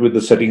involvement with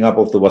the setting up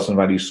of the Vasant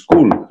Valley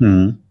School,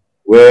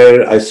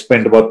 where I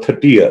spent about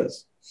 30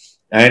 years.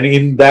 And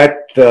in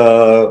that,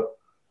 so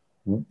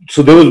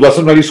there was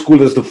Vasant Valley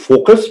School as the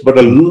focus, but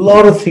a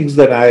lot of things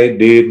that I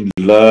did,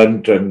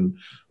 learned, and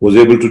was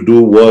able to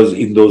do was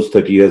in those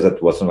 30 years at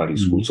Vasant Valley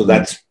School. So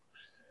that's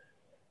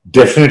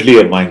definitely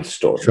a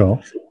milestone. Sure.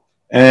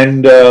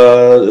 And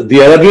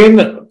the other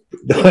again,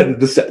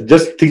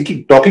 just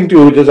talking to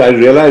you, I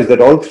realized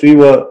that all 3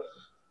 were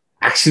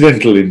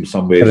accidental in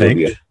some ways.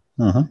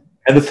 And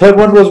the third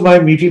one was my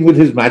meeting with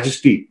His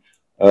Majesty.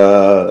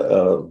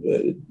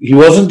 He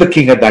wasn't the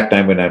king at that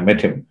time when I met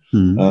him,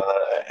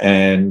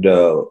 and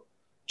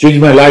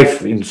changed my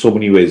life in so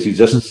many ways. He's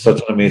just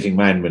such an amazing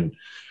man.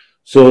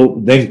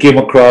 So then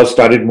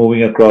started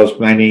moving across,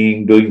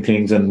 planning, doing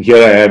things, and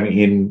here I am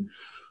in.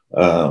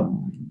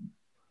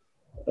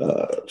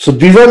 So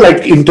these are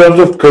like, in terms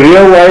of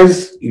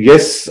career-wise,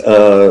 yes,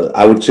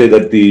 I would say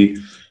that the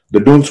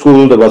Doon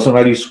School, the Vasant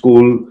Valley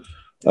School,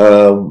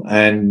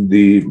 and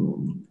the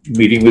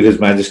meeting with His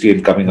Majesty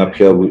and coming up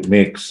here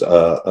makes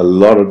a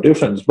lot of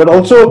difference. But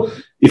also,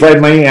 if I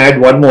might add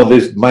one more,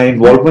 this my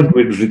involvement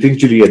with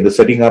Ritinjali and the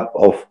setting up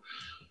of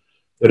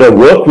the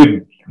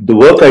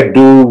work I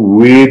do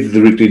with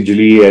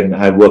Ritinjali, and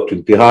I've worked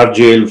in Tihar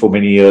jail for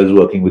many years,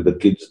 working with the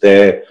kids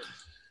there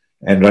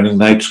and running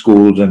night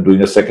schools and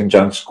doing a second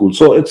chance school.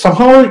 So it's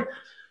somehow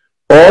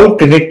all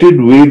connected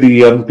with the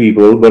young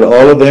people, but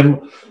all of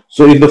them.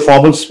 So in the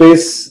formal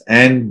space,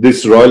 and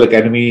this Royal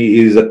Academy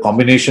is a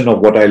combination of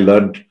what I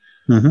learned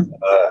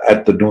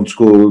at the Noon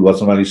School,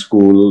 Vasanwali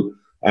School,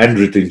 and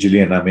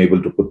Ritinjali, and I'm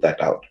able to put that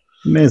out.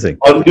 Amazing.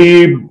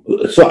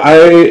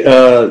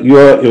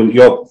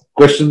 Your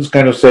questions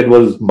kind of said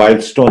was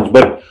milestones,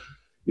 but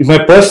in my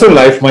personal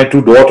life, my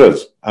two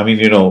daughters, I mean,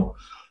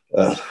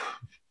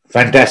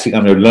 fantastic. I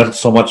mean, I've learned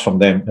so much from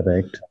them.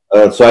 Correct.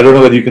 So I don't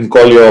know whether you can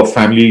call your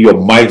family your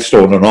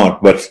milestone or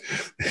not, but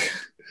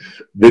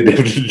they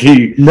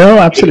definitely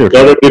absolutely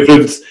a lot of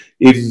difference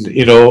in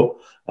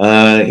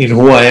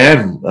who I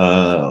am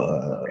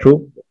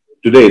true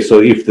today.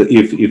 So if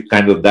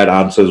kind of that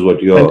answers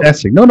what you're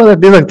fantastic.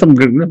 These are some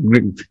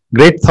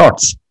great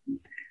thoughts.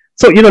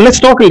 So let's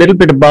talk a little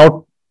bit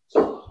about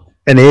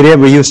an area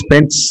where you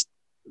spent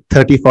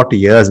 30-40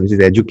 years, which is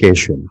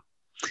education.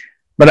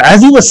 But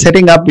as you were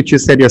setting up, which you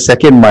said your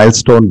second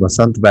milestone,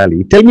 Vasant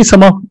Valley, tell me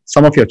some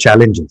of your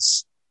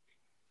challenges.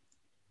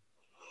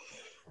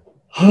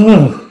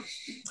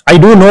 I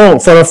do know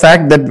for a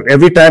fact that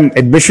every time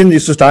admission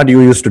used to start,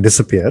 you used to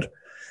disappear.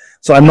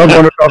 So I'm not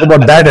going to talk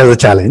about that as a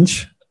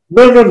challenge.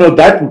 No.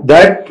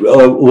 That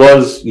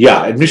was,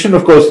 admission,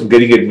 of course,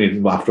 getting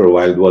admitted after a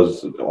while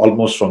was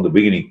almost from the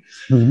beginning.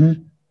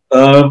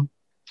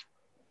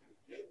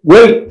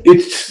 Well,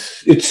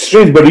 it's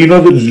strange, but the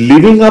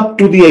living up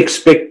to the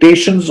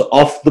expectations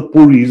of the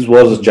Puris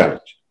was a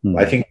challenge.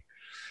 I think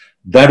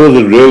that was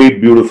a really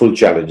beautiful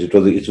challenge. It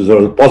was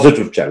a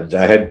positive challenge.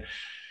 I had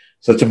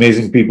such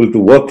amazing people to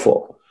work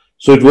for.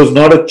 So it was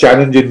not a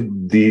challenge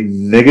in the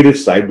negative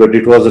side, but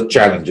it was a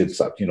challenge in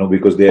such,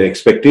 because their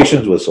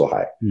expectations were so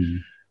high.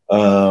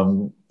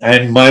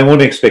 And my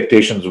own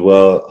expectations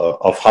were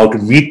of how to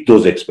meet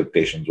those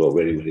expectations were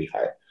very, very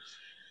high.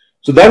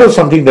 So that was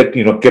something that,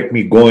 kept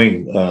me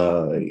going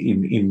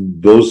in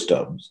those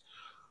terms.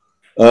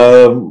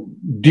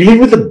 Dealing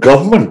with the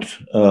government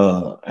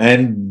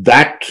and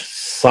that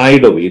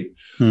side of it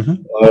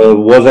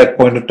was at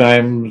point of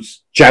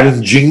times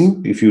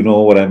challenging, if you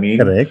know what I mean.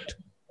 Correct.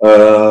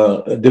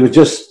 There were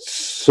just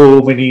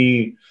so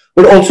many,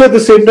 but also at the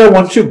same time,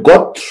 once you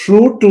got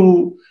through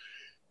to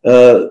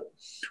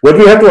what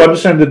we have to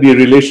understand, that the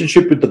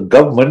relationship with the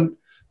government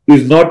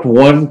is not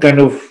one kind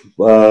of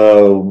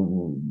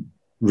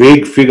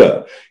vague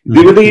figure.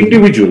 They were the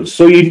individuals.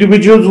 So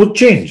individuals would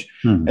change.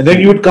 And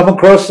then you would come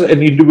across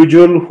an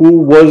individual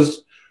who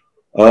was,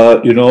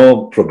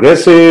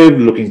 progressive,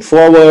 looking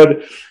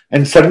forward.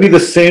 And suddenly the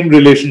same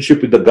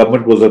relationship with the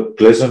government was a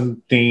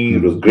pleasant thing.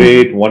 It was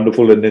great,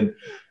 wonderful. And then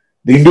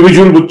the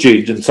individual would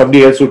change and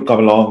somebody else would come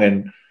along.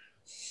 And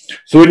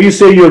so when you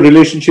say your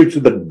relationships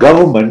with the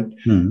government,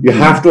 you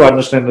have to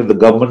understand that the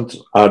government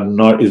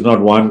is not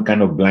one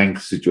kind of blank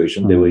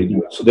situation. They were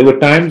so there were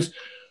times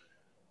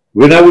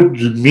when I would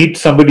meet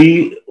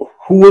somebody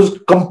who was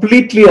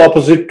completely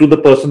opposite to the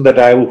person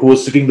who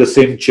was sitting in the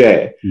same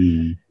chair.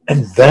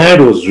 And that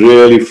was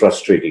really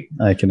frustrating.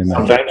 I can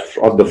imagine. Sometimes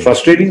on the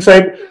frustrating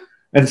side,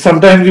 and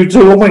sometimes you'd say,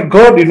 oh my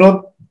God,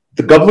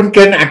 the government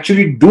can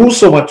actually do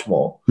so much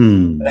more.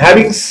 And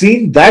having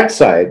seen that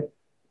side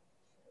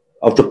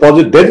of the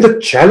positive, then the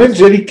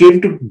challenge really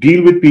came to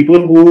deal with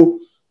people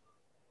who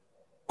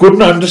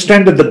couldn't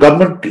understand that the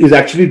government is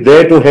actually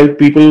there to help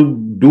people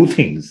do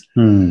things.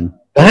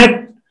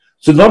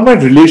 So not my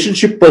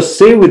relationship per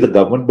se with the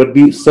government, but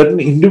the certain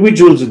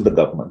individuals in the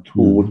government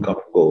who would come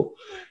and go.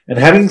 And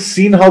having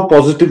seen how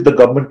positive the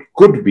government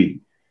could be,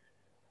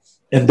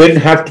 and then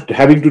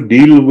having to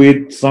deal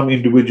with some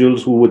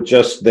individuals who were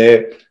just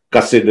there,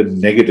 cussed and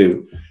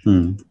negative,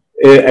 and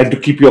to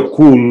keep your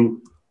cool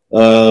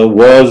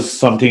was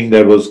something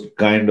that was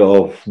kind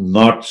of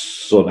not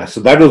so nice.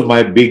 So that was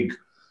my big.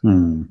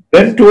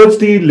 Then towards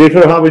the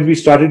later half, when we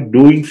started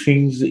doing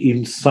things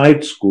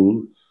inside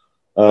school,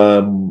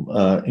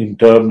 in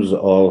terms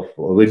of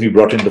when we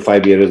brought in the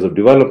 5 areas of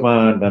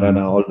development and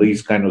all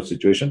these kind of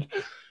situations,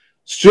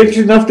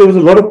 strangely enough, there was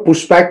a lot of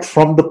pushback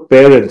from the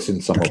parents in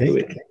some of the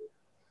way,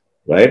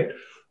 right?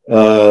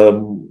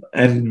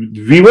 And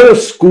we were a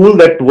school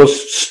that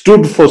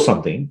stood for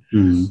something,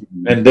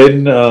 and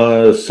then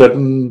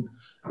certain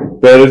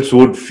parents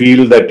would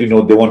feel that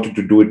they wanted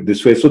to do it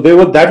this way. So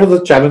that was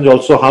a challenge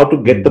also, how to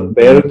get the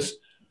parents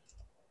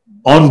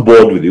on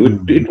board with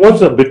you. It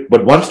was a bit,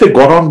 but once they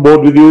got on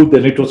board with you,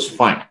 then it was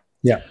fine.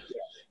 Yeah.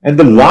 And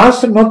the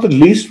last and not the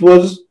least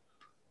was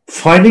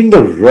finding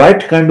the right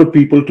kind of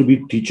people to be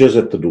teachers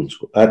at the Noon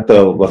School, at the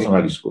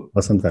Vasanwali School.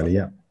 Vasant Valley,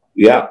 yeah.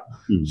 Yeah.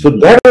 So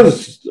that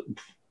was,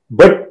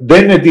 but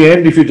then at the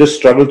end, if you just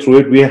struggle through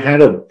it, we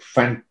had a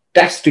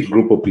fantastic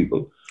group of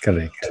people.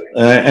 Correct.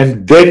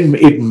 And then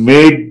it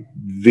made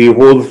the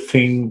whole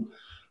thing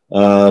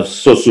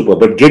so super.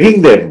 But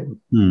getting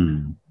them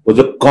was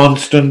a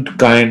constant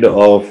kind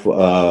of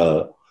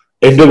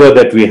endeavor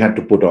that we had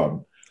to put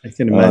on. I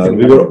can imagine.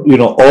 We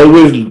were,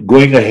 always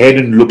going ahead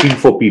and looking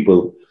for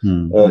people,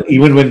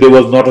 even when there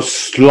was not a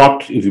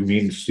slot, if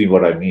you see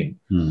what I mean.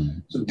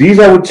 So these,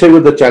 I would say, were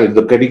the challenge,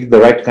 getting the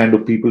right kind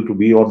of people to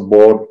be on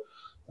board.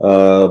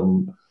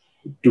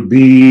 to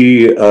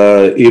be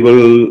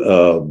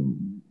able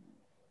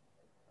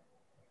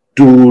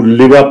to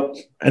live up.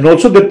 And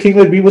also the thing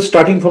that we were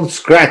starting from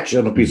scratch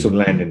on a piece of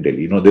land in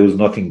Delhi. There was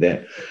nothing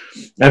there.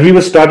 And we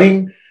were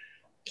starting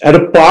at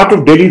a part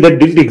of Delhi that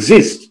didn't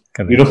exist.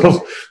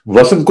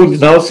 Vasant Kunj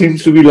now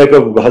seems to be like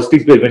a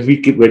husking place.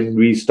 When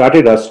we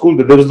started our school,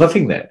 there was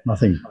nothing there.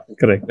 Nothing.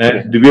 Correct.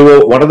 And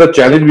one of the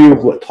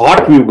challenges we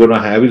thought we were going to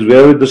have is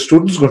where were the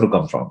students going to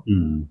come from?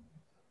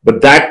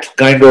 But that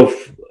kind of,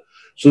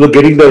 so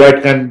getting the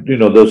right kind,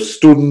 the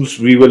students,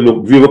 we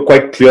were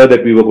quite clear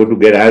that we were going to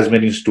get as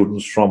many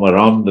students from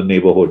around the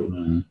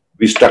neighborhood.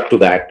 We stuck to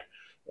that,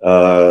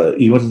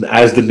 even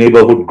as the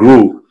neighborhood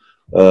grew.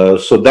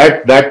 So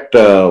that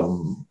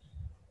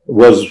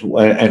was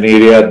an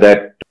area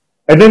that,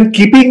 and then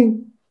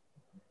keeping,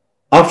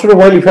 after a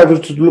while, if I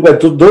was to look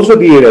at, those were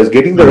the areas,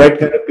 getting the right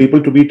kind of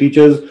people to be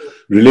teachers,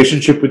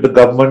 relationship with the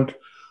government,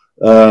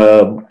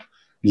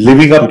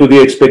 living up to the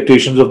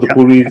expectations of the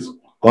Puris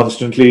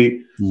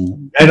constantly,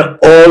 and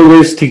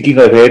always thinking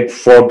ahead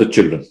for the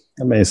children.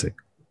 Amazing.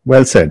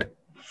 Well said.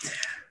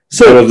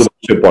 So that was the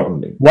most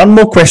important thing. One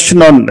more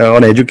question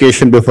on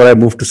education before I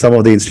move to some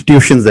of the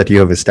institutions that you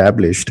have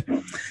established.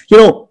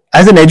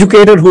 As an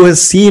educator who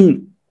has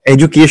seen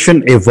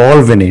education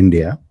evolve in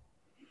India,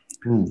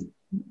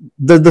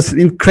 this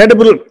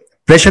incredible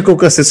pressure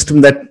cooker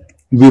system that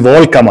we've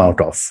all come out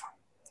of,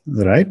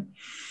 right?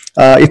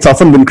 It's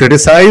often been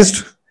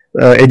criticized.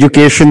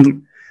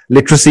 Education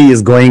literacy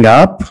is going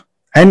up,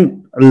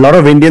 and a lot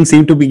of Indians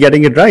seem to be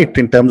getting it right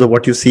in terms of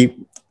what you see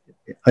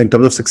in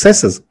terms of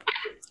successes.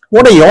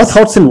 What are your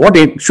thoughts on what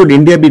should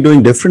India be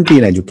doing differently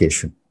in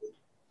education?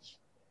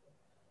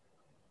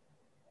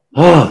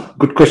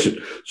 Good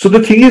question. So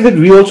the thing is that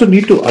we also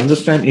need to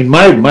understand, in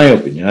my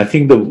opinion, I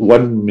think the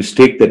one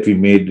mistake that we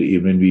made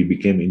when we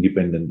became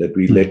independent, that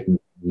we let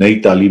Nai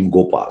Talim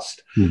go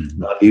past.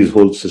 This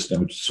whole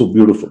system, it's so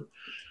beautiful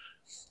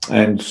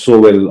and so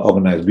well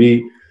organized.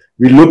 We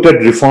looked at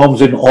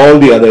reforms in all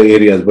the other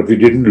areas, but we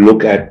didn't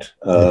look at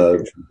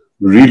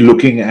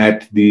re-looking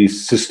at the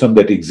system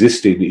that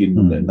existed in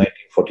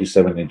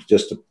 1947. It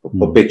just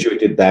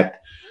perpetuated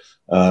that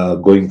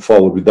going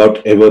forward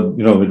without ever,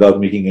 without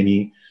making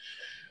any.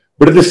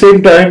 But at the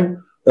same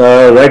time,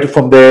 right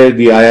from there,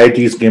 the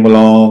IITs came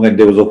along, and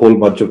there was a whole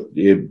bunch of.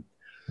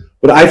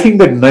 But I think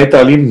that Nai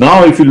Talim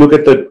now, if you look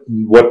at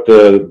what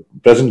the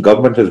present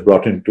government has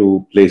brought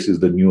into place, is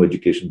the new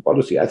education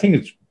policy. I think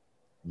it's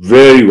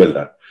very well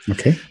done.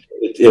 Okay.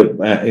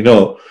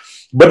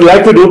 But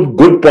like we do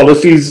good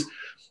policies,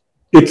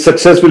 its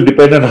success will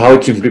depend on how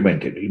it's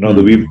implemented.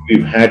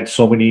 We've had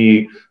so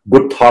many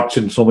good thoughts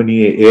in so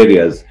many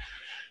areas.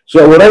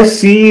 So what I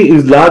see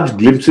is large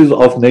glimpses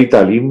of Nai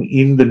Talim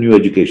in the new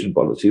education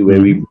policy, where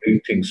we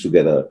bring things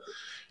together,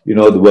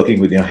 the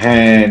working with your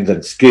hands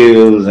and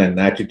skills and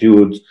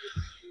attitudes.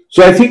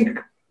 So I think,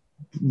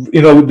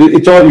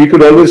 it's all, we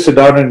could always sit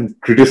down and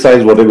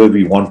criticize whatever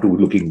we want to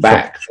looking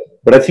back.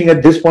 But I think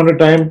at this point in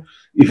time,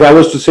 if I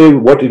was to say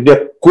what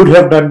India could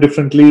have done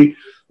differently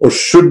or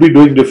should be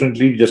doing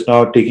differently, just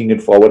now taking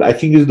it forward, I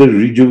think is the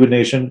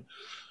rejuvenation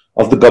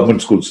of the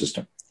government school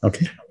system.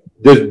 Okay.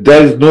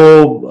 There's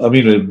no,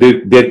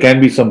 there can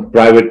be some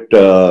private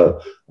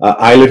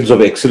islands of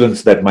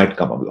excellence that might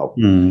come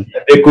along.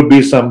 There could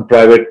be some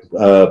private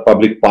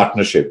public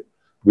partnership,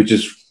 which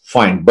is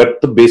fine.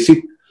 But the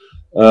basic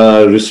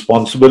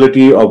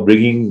responsibility of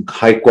bringing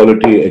high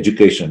quality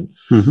education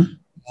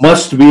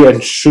must be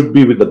and should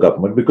be with the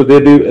government, because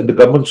the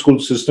government school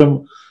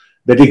system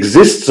that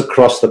exists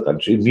across the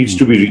country needs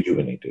to be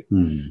rejuvenated.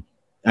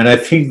 And I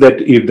think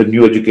that if the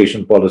new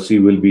education policy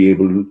will be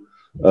able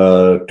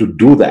to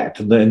do that.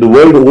 In the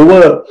world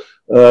over,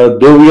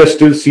 though we are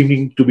still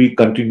seeming to be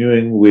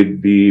continuing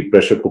with the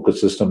pressure cooker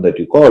system that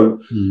you call,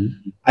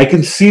 I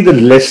can see the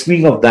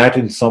lessening of that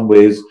in some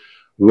ways,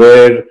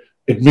 where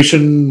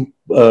admission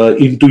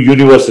into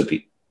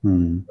university,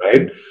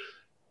 right,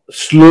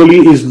 slowly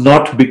is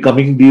not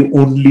becoming the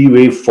only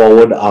way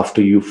forward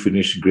after you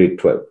finish grade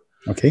 12.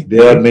 Okay.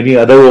 There are many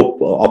other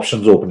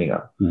options opening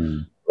up,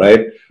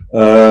 right?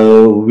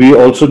 We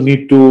also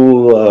need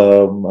to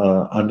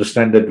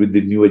understand that with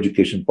the new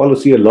education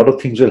policy, a lot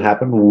of things will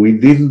happen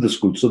within the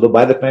school. So that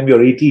by the time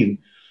you're 18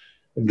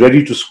 and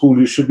ready to school,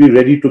 you should be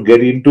ready to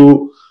get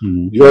into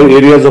your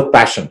areas of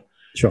passion.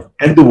 Sure.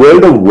 And the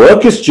world of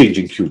work is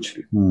changing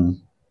hugely.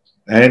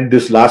 And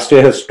this last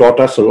year has taught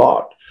us a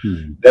lot.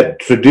 That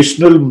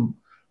traditional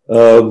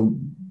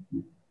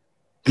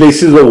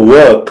places of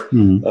work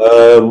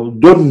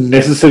don't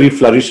necessarily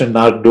flourish and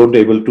are don't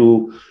able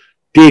to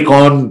take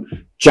on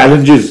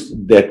challenges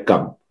that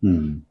come.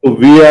 So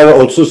we are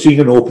also seeing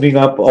an opening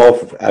up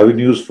of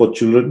avenues for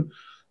children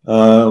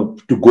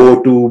to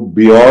go to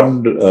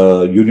beyond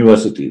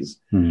universities.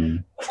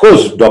 Of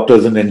course,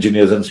 doctors and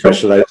engineers and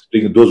specialized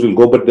those will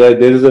go, but there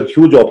is a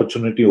huge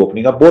opportunity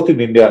opening up both in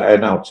India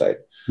and outside.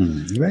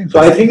 Right. So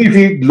I think if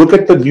we look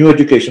at the new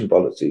education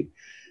policy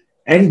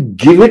and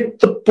give it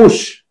the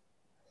push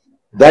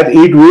that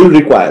it will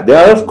require,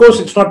 of course,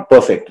 it's not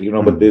perfect,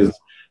 but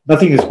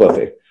nothing is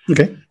perfect.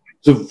 Okay.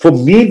 So for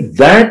me,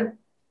 that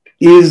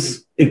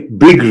is a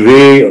big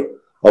ray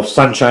of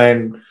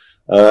sunshine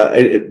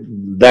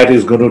that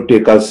is going to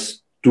take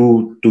us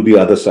to the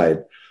other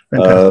side.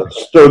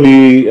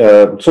 Slowly,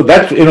 so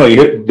that's,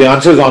 the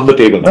answer is on the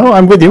table now. No,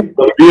 I'm with you.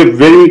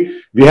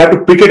 We have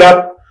to pick it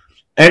up,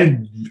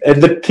 and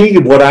the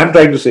thing, what I'm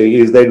trying to say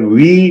is that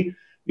we,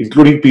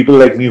 including people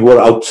like me who are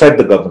outside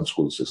the government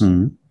school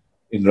system,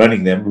 in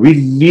running them, we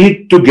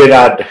need to get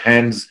our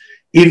hands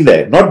in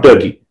there, not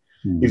dirty.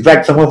 In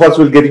fact, some of us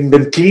will getting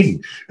them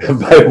clean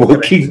by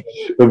working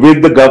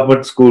with the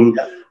government school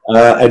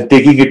and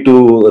taking it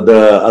to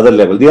the other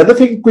level. The other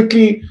thing,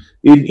 quickly,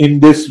 in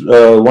this,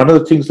 one of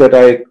the things that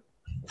I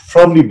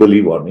firmly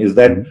believe on is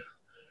that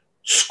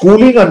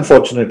schooling,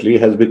 unfortunately,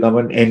 has become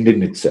an end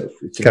in itself.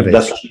 It's an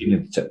industry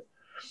in itself,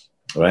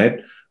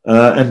 right?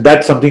 And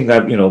that's something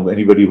that,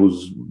 anybody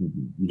who's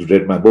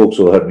read my books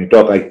or heard me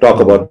talk, I talk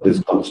about this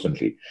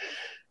constantly.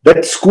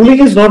 That schooling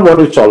is not what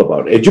it's all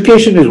about.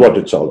 Education is what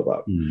it's all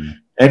about.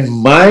 And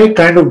my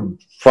kind of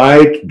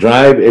fight,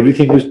 drive,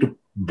 everything is to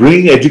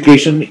bring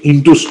education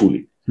into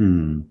schooling,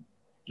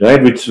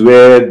 right? Which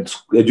where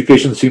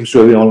education seems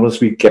to almost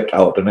be kept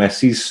out. And I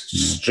see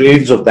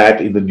strains of that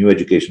in the new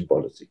education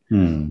policy.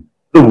 The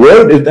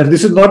world is, and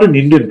this is not an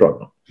Indian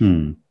problem.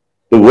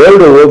 The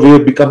world over, we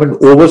have become an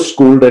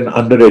over-schooled and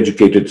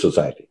under-educated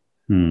society.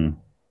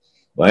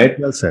 Right?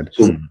 Well said.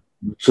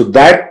 So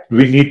that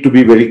we need to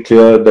be very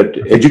clear that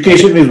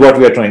education is what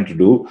we are trying to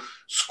do.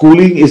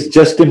 Schooling is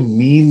just a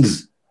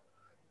means.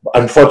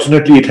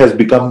 Unfortunately, it has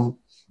become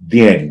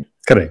the end.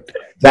 Correct.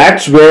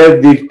 That's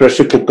where the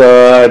pressure cooker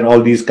and all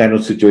these kind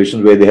of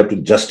situations where they have to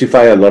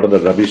justify a lot of the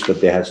rubbish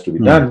that there has to be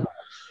done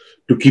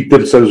to keep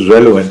themselves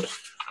relevant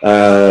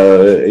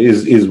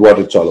is what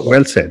it's all about.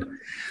 Well said.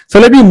 So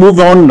let me move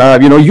on.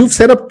 You've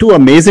set up two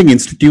amazing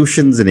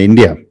institutions in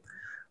India,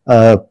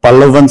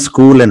 Pallavan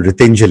School and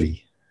Ritinjali.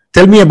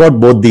 Tell me about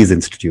both these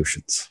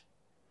institutions.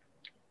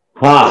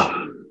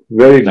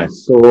 Very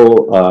nice. So,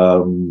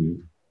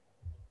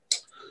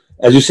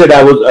 as you said,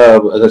 I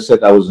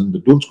was in the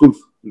Doon School,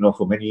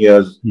 for many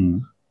years.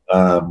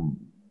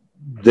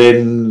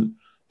 Then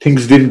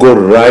things didn't go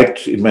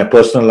right in my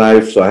personal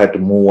life, so I had to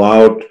move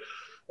out.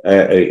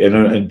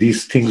 And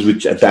these things,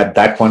 which at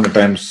that point in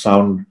time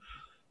sound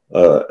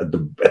at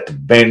the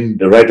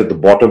bend, right at the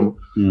bottom.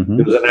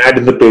 There was an ad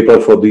in the paper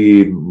for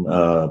the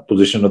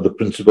position of the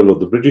principal of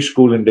the British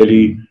school in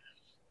Delhi.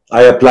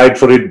 I applied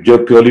for it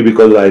purely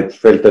because I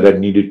felt that I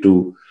needed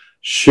to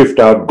shift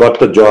out, got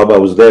the job. I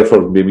was there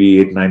for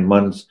maybe 8-9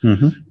 months,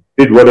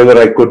 did whatever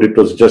I could. It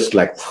was just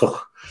like,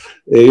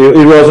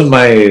 it wasn't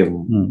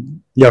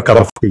my cup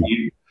of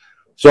tea.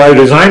 So I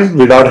resigned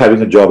without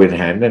having a job in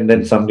hand. And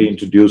then somebody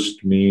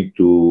introduced me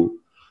to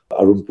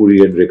Arun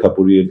and Rekha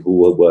Puri,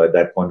 who were at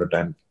that point of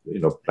time,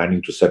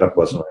 planning to set up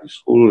Vasanwali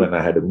School. And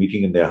I had a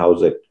meeting in their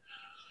house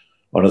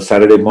on a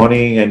Saturday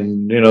morning.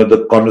 And,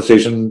 the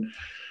conversation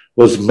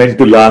was meant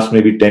to last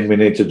maybe 10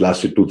 minutes. It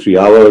lasted 2-3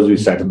 hours. We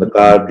sat in the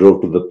car, drove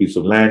to the piece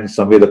of land.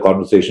 Somewhere the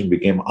conversation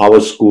became our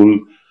school.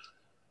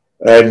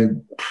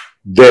 And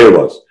there it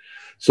was.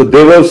 So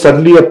there was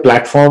suddenly a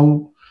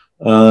platform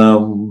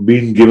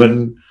being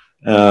given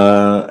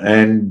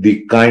and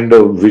the kind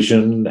of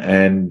vision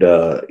and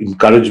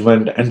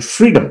encouragement and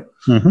freedom.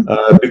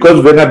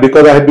 Because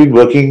I had been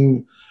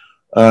working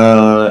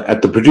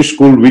at the British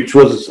school, which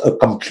was a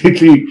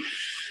completely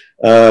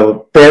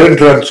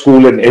parent-run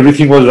school, and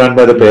everything was run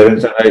by the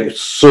parents, and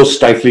so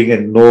stifling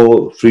and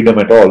no freedom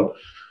at all.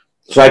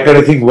 So I kind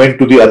of went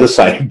to the other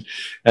side,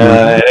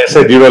 and I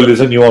said,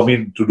 listen, you want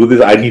me to do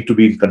this? I need to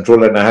be in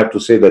control, and I have to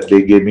say that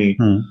they gave me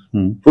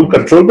full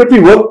control. But we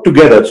worked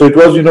together. So it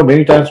was,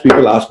 many times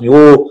people ask me,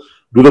 "Oh,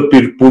 do the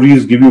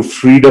Puris give you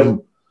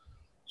freedom?"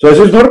 So I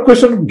said, it's not a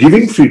question of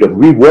giving freedom.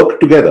 We work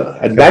together,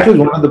 and that is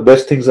one of the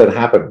best things that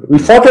happened. We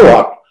fought a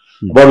lot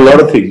about a lot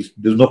of things.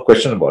 There's no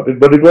question about it.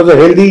 But it was a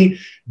healthy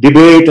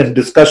debate and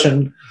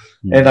discussion,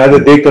 and either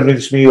they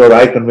convinced me or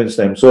I convinced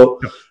them. So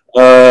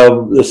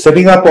the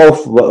setting up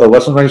of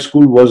Vasanwali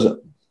School was,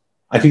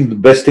 I think, the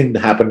best thing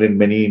that happened in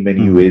many,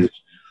 many ways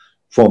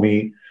for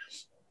me.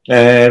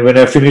 And when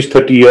I finished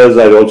 30 years,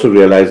 I also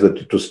realized that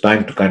it was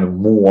time to kind of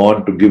move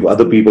on, to give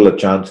other people a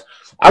chance.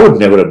 I would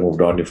never have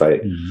moved on if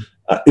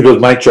it was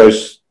my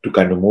choice to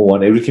kind of move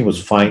on. Everything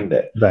was fine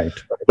there. Right.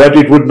 But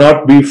it would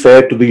not be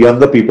fair to the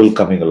younger people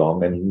coming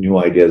along and new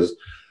ideas.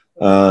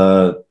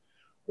 So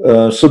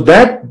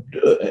that,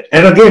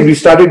 and again, we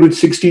started with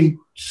 16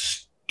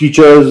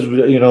 teachers,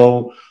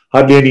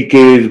 hardly any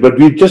case, but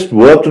we just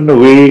worked in a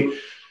way,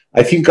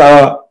 I think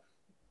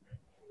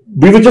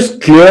we were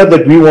just clear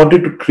that we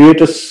wanted to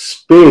create a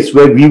space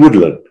where we would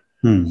learn.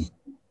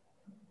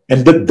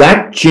 And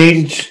that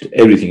changed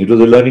everything. It was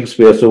a learning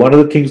space. So one of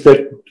the things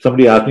that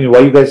somebody asked me, why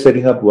are you guys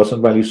setting up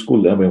Vasanwali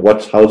School? I mean,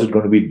 how is it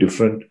going to be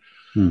different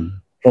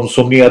from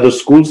so many other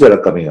schools that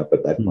are coming up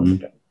at that point in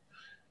time?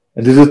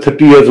 And this is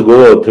 30 years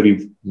ago or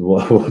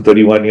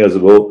 31 years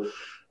ago.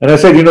 And I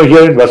said, here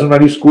in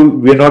Vasanwali School,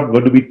 we're not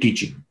going to be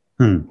teaching.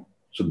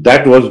 So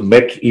that was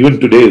even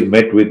today is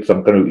met with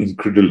some kind of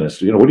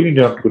incredulousness. What do you mean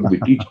you're not going to be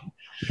teaching?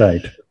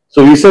 Right.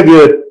 So we said,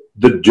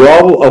 the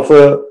job of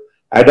a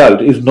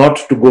adult is not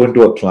to go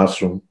into a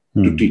classroom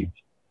to teach.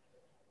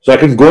 So I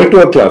can go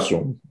into a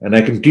classroom and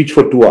I can teach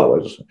for 2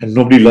 hours and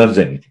nobody learns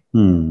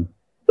anything.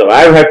 So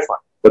I've had fun.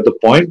 But the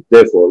point,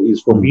 therefore,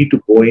 is for me to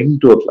go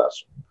into a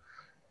classroom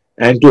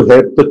and to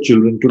help the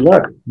children to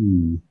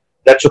learn.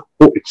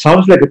 It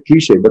sounds like a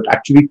cliche, but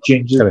actually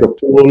changes the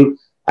whole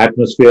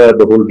atmosphere,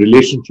 the whole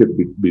relationship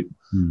between.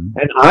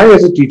 And I,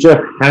 as a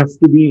teacher, have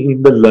to be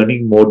in the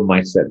learning mode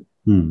myself.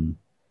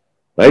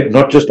 Right?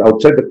 Not just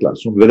outside the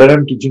classroom. Whether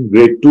I'm teaching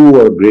grade 2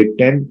 or grade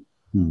 10,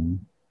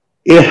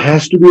 it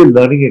has to be a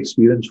learning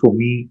experience for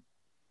me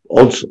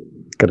also.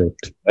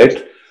 Correct.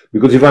 Right?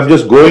 Because if I'm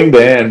just going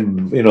there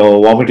and,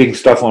 vomiting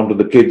stuff onto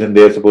the kids and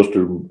they're supposed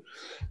to,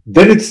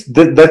 then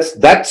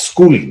that's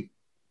schooling.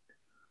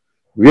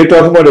 We're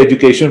talking about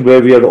education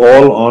where we are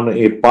all on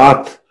a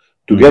path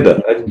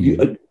together.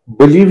 And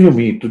believe you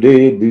me,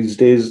 these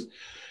days,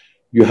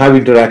 you have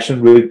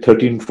interaction with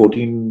 13,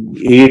 14,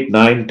 8,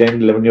 9, 10,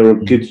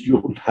 11-year-old kids.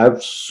 You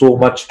have so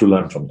much to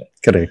learn from them.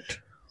 Correct.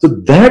 So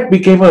that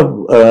became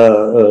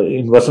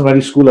in Vasant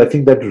Valley School, I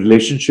think that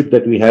relationship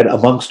that we had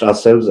amongst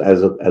ourselves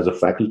as a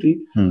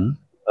faculty,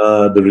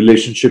 the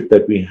relationship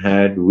that we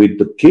had with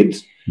the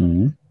kids,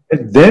 and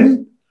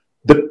then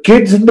the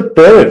kids and the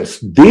parents,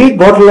 they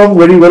got along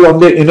very well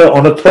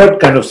on a third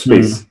kind of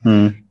space.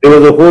 There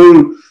was a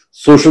whole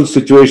social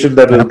situation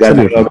that was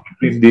gathering up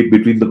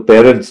between the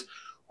parents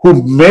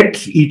who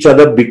met each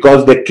other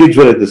because their kids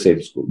were at the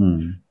same school.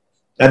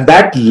 And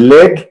that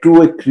led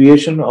to a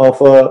creation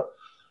of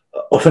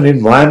an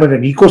environment,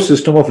 an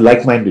ecosystem of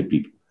like-minded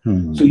people.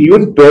 So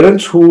even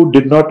parents who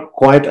did not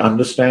quite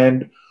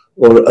understand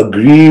or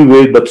agree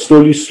with, but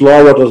slowly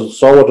saw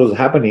what was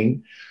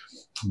happening,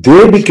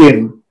 they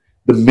became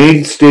the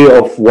mainstay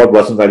of what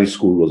Vasant Valley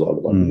School was all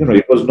about.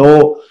 It was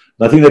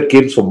nothing that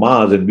came from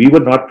Mars, and we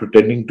were not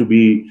pretending to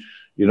be,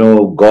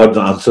 God's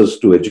answers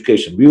to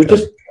education. We were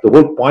the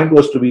whole point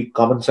was to be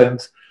common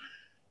sense,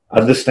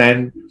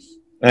 understand.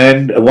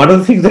 And one of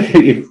the things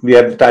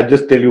that I'll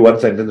just tell you one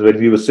sentence. When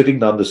we were sitting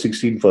down, the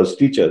 16 first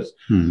teachers,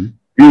 we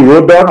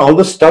wrote down all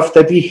the stuff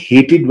that we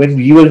hated when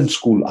we were in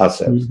school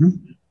ourselves.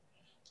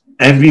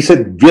 And we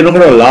said, we're not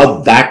going to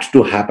allow that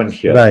to happen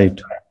here.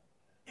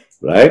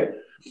 Right?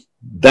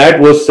 That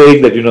was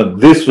saying that,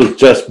 this was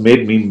just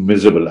made me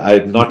miserable.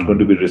 I'm not going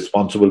to be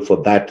responsible for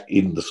that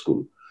in the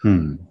school.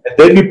 And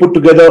then we put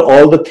together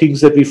all the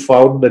things that we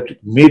found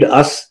that made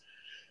us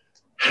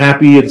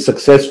happy and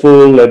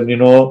successful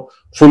and,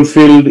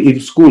 fulfilled in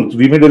schools.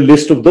 We made a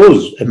list of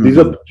those. And these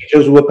are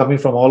teachers who were coming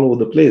from all over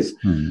the place.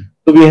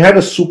 So we had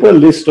a super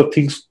list of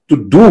things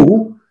to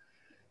do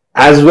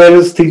as well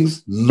as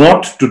things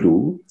not to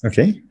do.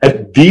 Okay.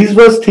 And these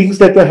were things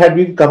that had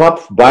been come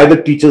up by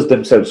the teachers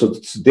themselves. So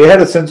they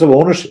had a sense of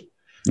ownership.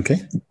 Okay.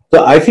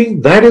 So I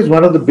think that is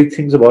one of the big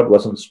things about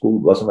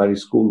Vasant Valley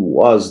School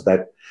was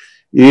that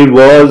it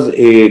was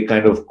a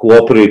kind of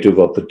cooperative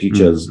of the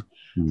teachers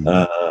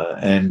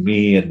and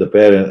me and the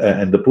parent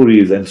and the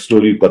Puris, and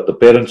slowly got the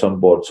parents on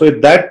board. So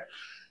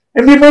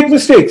and we made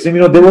mistakes. And,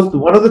 there was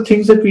one of the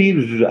things that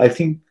I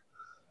think,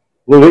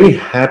 were very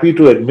happy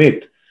to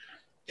admit.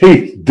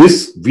 Hey,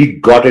 we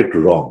got it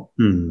wrong.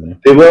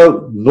 There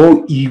were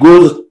no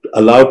egos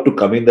allowed to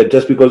come in that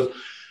just because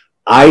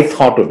I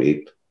thought of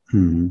it,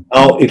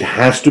 now it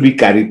has to be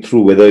carried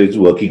through whether it's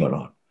working or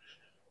not.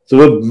 So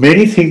there were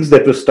many things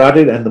that were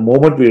started, and the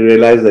moment we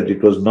realized that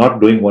it was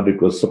not doing what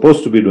it was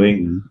supposed to be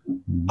doing,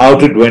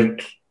 out it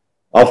went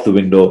off the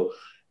window,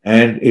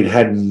 and it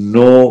had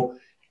no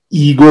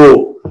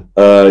ego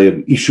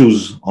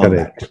issues on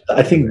that.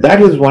 I think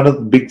that is one of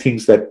the big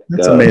things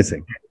that's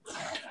amazing.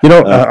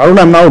 Arun,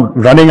 I'm now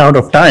running out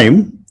of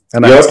time,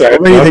 and I have so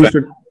many things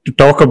to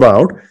talk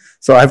about.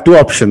 So I have two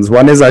options.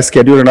 One is I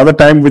schedule another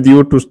time with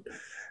you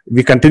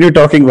we continue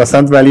talking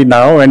Vasant Valley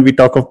now, and we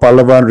talk of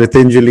Pallavan,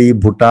 Ritinjali,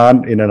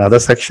 Bhutan in another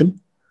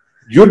section.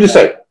 You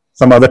decide.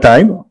 Some other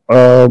time.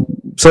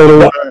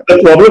 The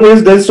problem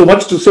is there's so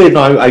much to say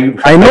now.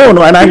 I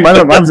know, and I'm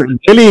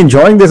really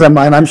enjoying this, and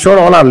I'm sure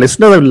all our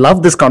listeners will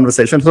love this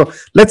conversation. So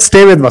let's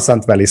stay with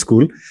Vasant Valley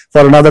School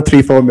for another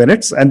 3-4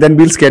 minutes, and then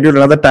we'll schedule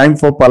another time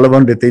for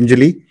Pallavan,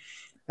 Ritinjali,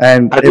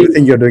 and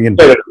everything you're doing in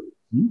Fair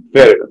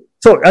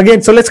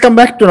enough. So let's come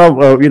back to now,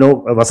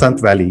 Vasant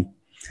Valley.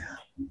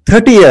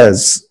 30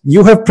 years,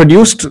 you have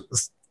produced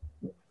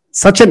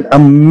such an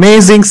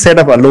amazing set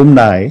of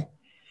alumni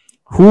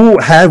who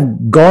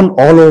have gone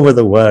all over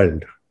the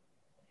world.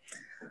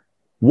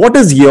 What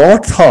is your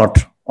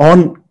thought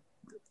on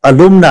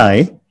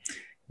alumni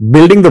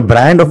building the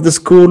brand of the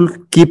school,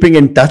 keeping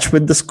in touch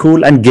with the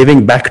school, and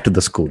giving back to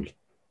the school?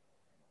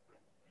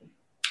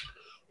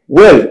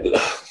 Well,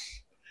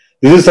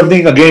 this is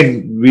something,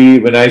 again,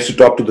 when I used to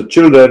talk to the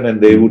children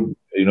and they would,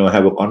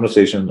 have a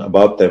conversation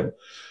about them.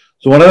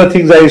 So one of the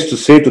things I used to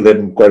say to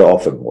them quite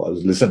often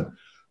was, listen,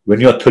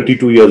 when you're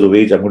 32 years of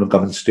age, I'm going to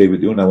come and stay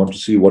with you, and I want to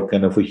see what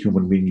kind of a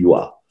human being you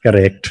are.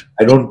 Correct.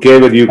 I don't care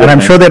whether you get... And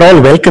I'm sure they'd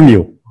all welcome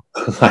you.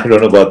 I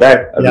don't know about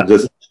that.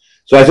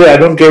 So I say, I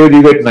don't care whether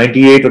you get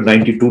 98 or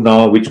 92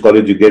 now, which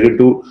college you get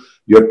into.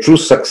 Your true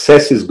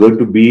success is going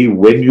to be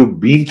when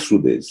you've been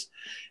through this.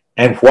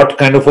 and what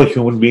kind of a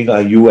human being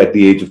are you at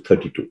the age of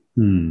 32.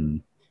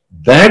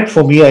 That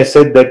for me, I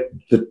said that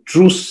the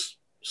true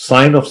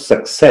sign of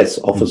success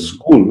of a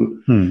school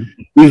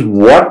is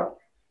what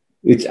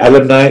its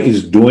alumni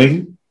is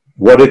doing,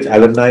 what its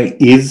alumni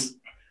is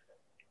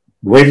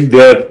when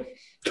they're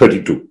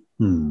 32,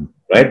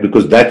 right?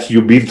 Because that's,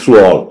 you've been through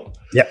all.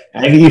 Yeah.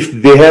 And if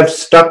they have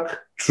stuck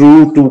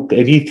true to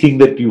anything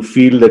that you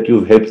feel that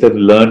you've helped them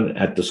learn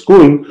at the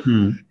school,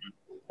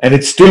 and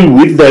it's still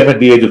with them at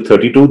the age of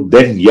 32,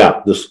 then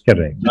yeah,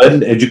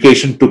 then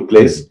education took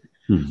place,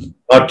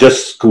 not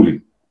just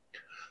schooling.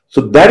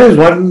 So that is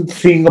one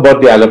thing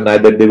about the alumni,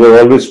 that they were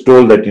always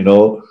told that, you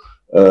know,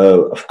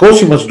 of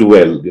course you must do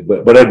well,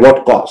 but at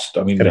what cost?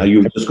 I mean, are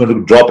you just going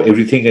to drop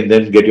everything and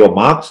then get your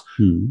marks?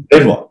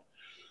 Then what?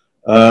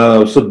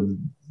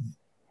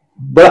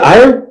 But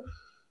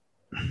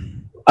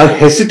I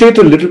hesitate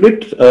a little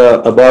bit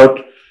about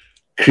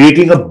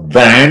creating a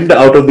brand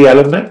out of the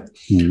alumni,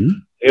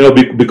 you know,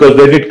 because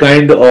then it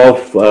kind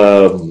of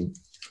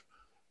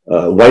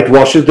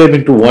whitewashes them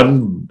into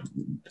one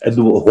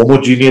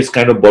homogeneous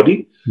kind of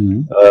body,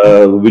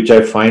 which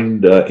I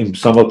find in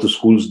some of the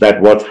schools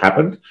that what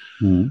happened.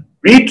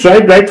 We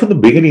tried right from the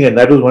beginning, and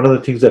that was one of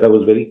the things that I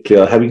was very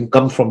clear, having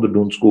come from the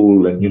Doon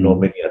School and, you know,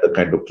 many other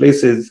kind of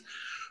places,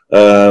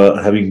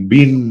 having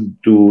been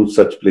to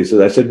such places,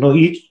 I said, no,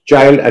 each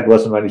child at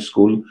Vasant Valley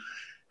School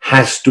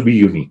has to be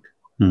unique.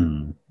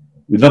 We're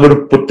not going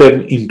to put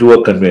them into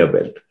a conveyor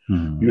belt.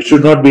 You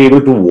should not be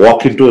able to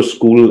walk into a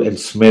school and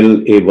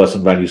smell a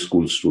Vasant Valley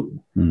School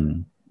student,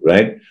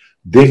 right?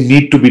 They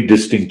need to be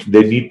distinct.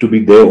 They need to be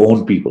their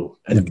own people.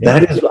 And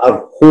that is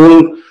our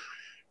whole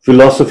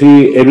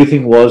philosophy.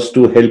 Everything was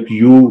to help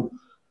you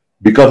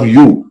become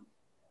you,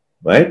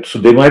 right? So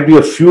there might be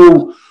a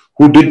few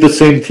who did the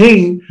same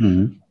thing,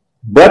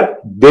 but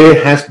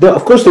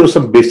of course, there were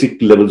some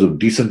basic levels of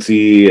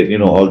decency and, you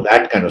know, all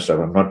that kind of stuff.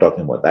 I'm not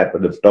talking about that,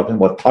 but I'm talking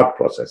about thought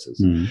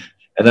processes.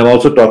 And I'm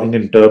also talking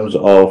in terms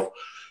of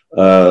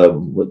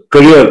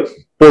career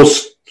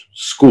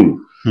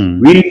post-school.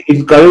 We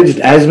encouraged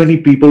as many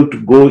people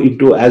to go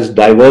into as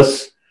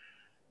diverse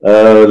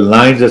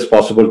lines as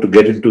possible to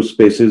get into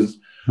spaces.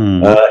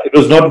 It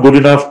was not good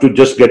enough to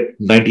just get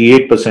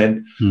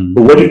 98%.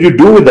 But what did you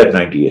do with that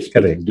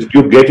 98%? Did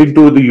you get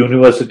into the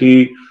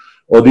university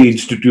or the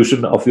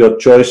institution of your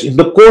choice in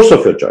the course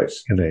of your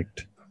choice?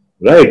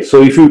 Right.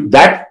 So if you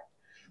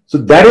so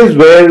that is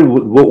where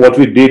what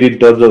we did in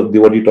terms of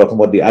what you're talking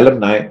about, the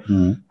alumni.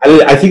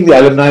 I think the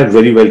alumni are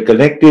very well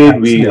connected.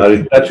 We are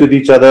in touch with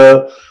each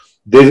other.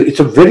 It's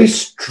a very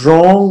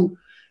strong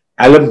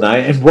alumni.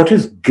 And what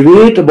is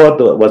great about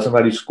the Vasant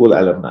Valley School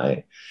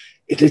alumni,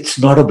 it's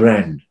not a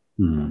brand,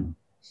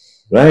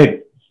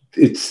 right?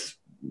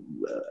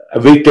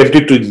 I'm very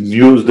tempted to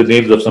use the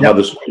names of some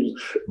other schools,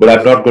 but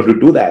I'm not going to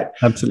do that.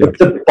 Absolutely.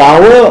 But the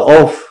power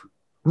of,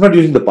 I'm not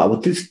using the power,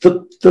 it's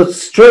the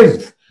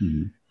strength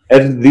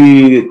and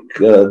the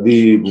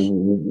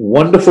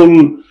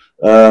wonderful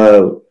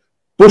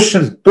push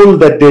and pull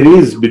that there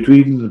is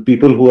between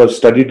people who have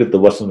studied at the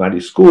Vasant Valley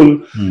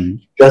School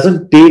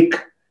doesn't take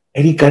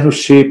any kind of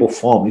shape or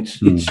form.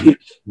 It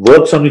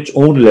works on its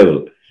own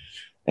level.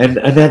 And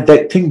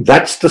I think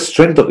that's the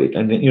strength of it.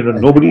 And, you know,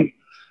 nobody,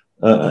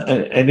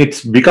 and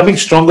it's becoming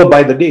stronger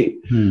by the day.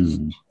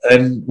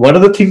 And one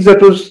of the things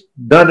that was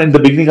done in the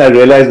beginning, I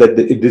realized that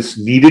this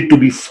needed to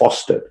be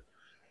fostered.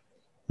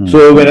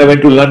 So when I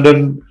went to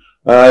London,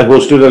 I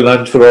hosted a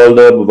lunch for all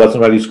the Vasant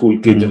Valley School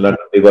kids in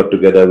London. They got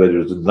together, whether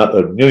it was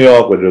in New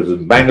York, whether it was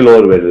in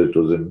Bangalore, whether it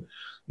was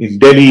in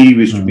Delhi.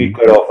 We used to meet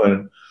quite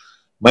often.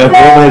 My home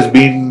has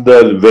been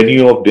the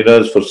venue of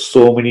dinners for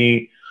so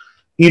many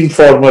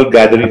informal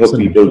gathering of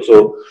people.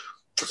 So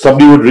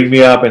somebody would ring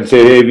me up and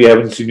say, hey, we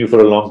haven't seen you for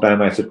a long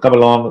time. I said, come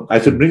along. I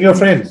said, bring your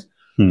friends.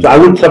 So I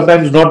would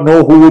sometimes not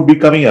know who would be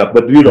coming up,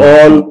 but we'd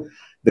all,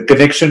 the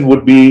connection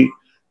would be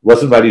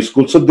Vasant Valley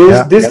School. So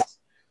there's this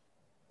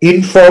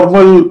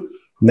informal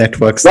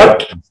networks,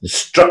 but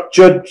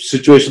structured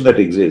situation that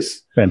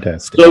exists.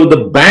 Fantastic. So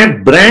the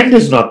brand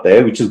is not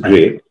there, which is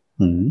great,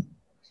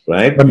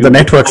 right? But the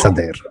networks are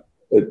there.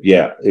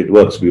 Yeah, it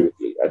works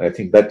beautifully. And I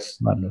think that's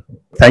wonderful.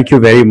 Thank you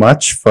very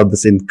much for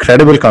this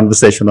incredible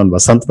conversation on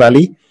Vasant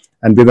Valley.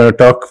 And we're going to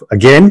talk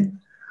again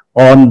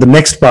on the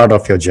next part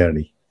of your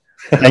journey.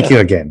 Thank you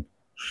again.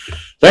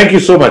 Thank you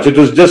so much. It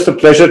was just a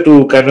pleasure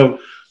to kind of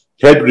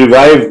help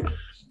revive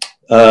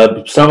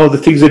some of the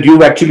things that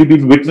you've actually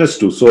been witness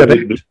to. So,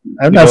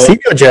 and I've seen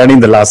your journey in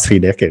the last 3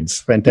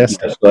 decades.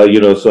 Fantastic. Yes, you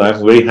know, so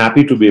I'm very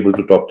happy to be able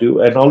to talk to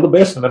you, and all the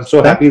best. And I'm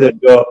so happy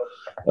that your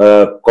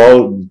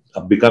call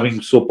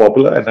becoming so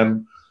popular, and I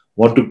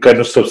want to kind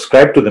of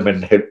subscribe to them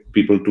and help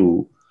people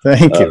to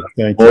thank you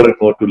more and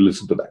more to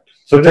listen to that.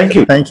 So thank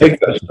you. Thank you.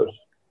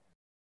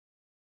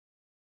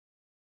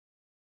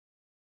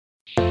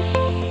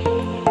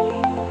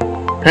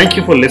 Thank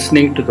you for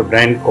listening to the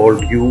brand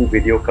called You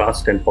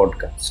Videocast and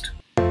Podcast,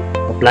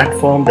 a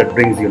platform that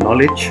brings you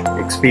knowledge,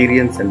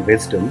 experience and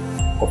wisdom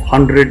of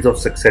hundreds of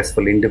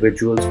successful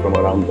individuals from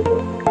around the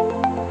world.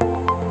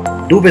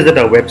 Do visit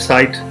our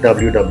website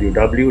www.tbcy.in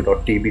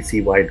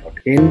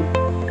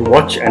to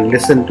watch and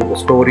listen to the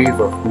stories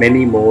of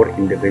many more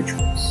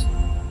individuals.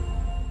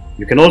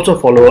 You can also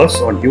follow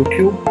us on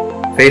YouTube,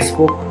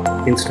 Facebook,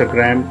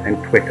 Instagram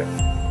and Twitter.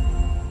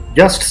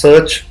 Just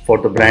search for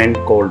the brand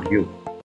called You.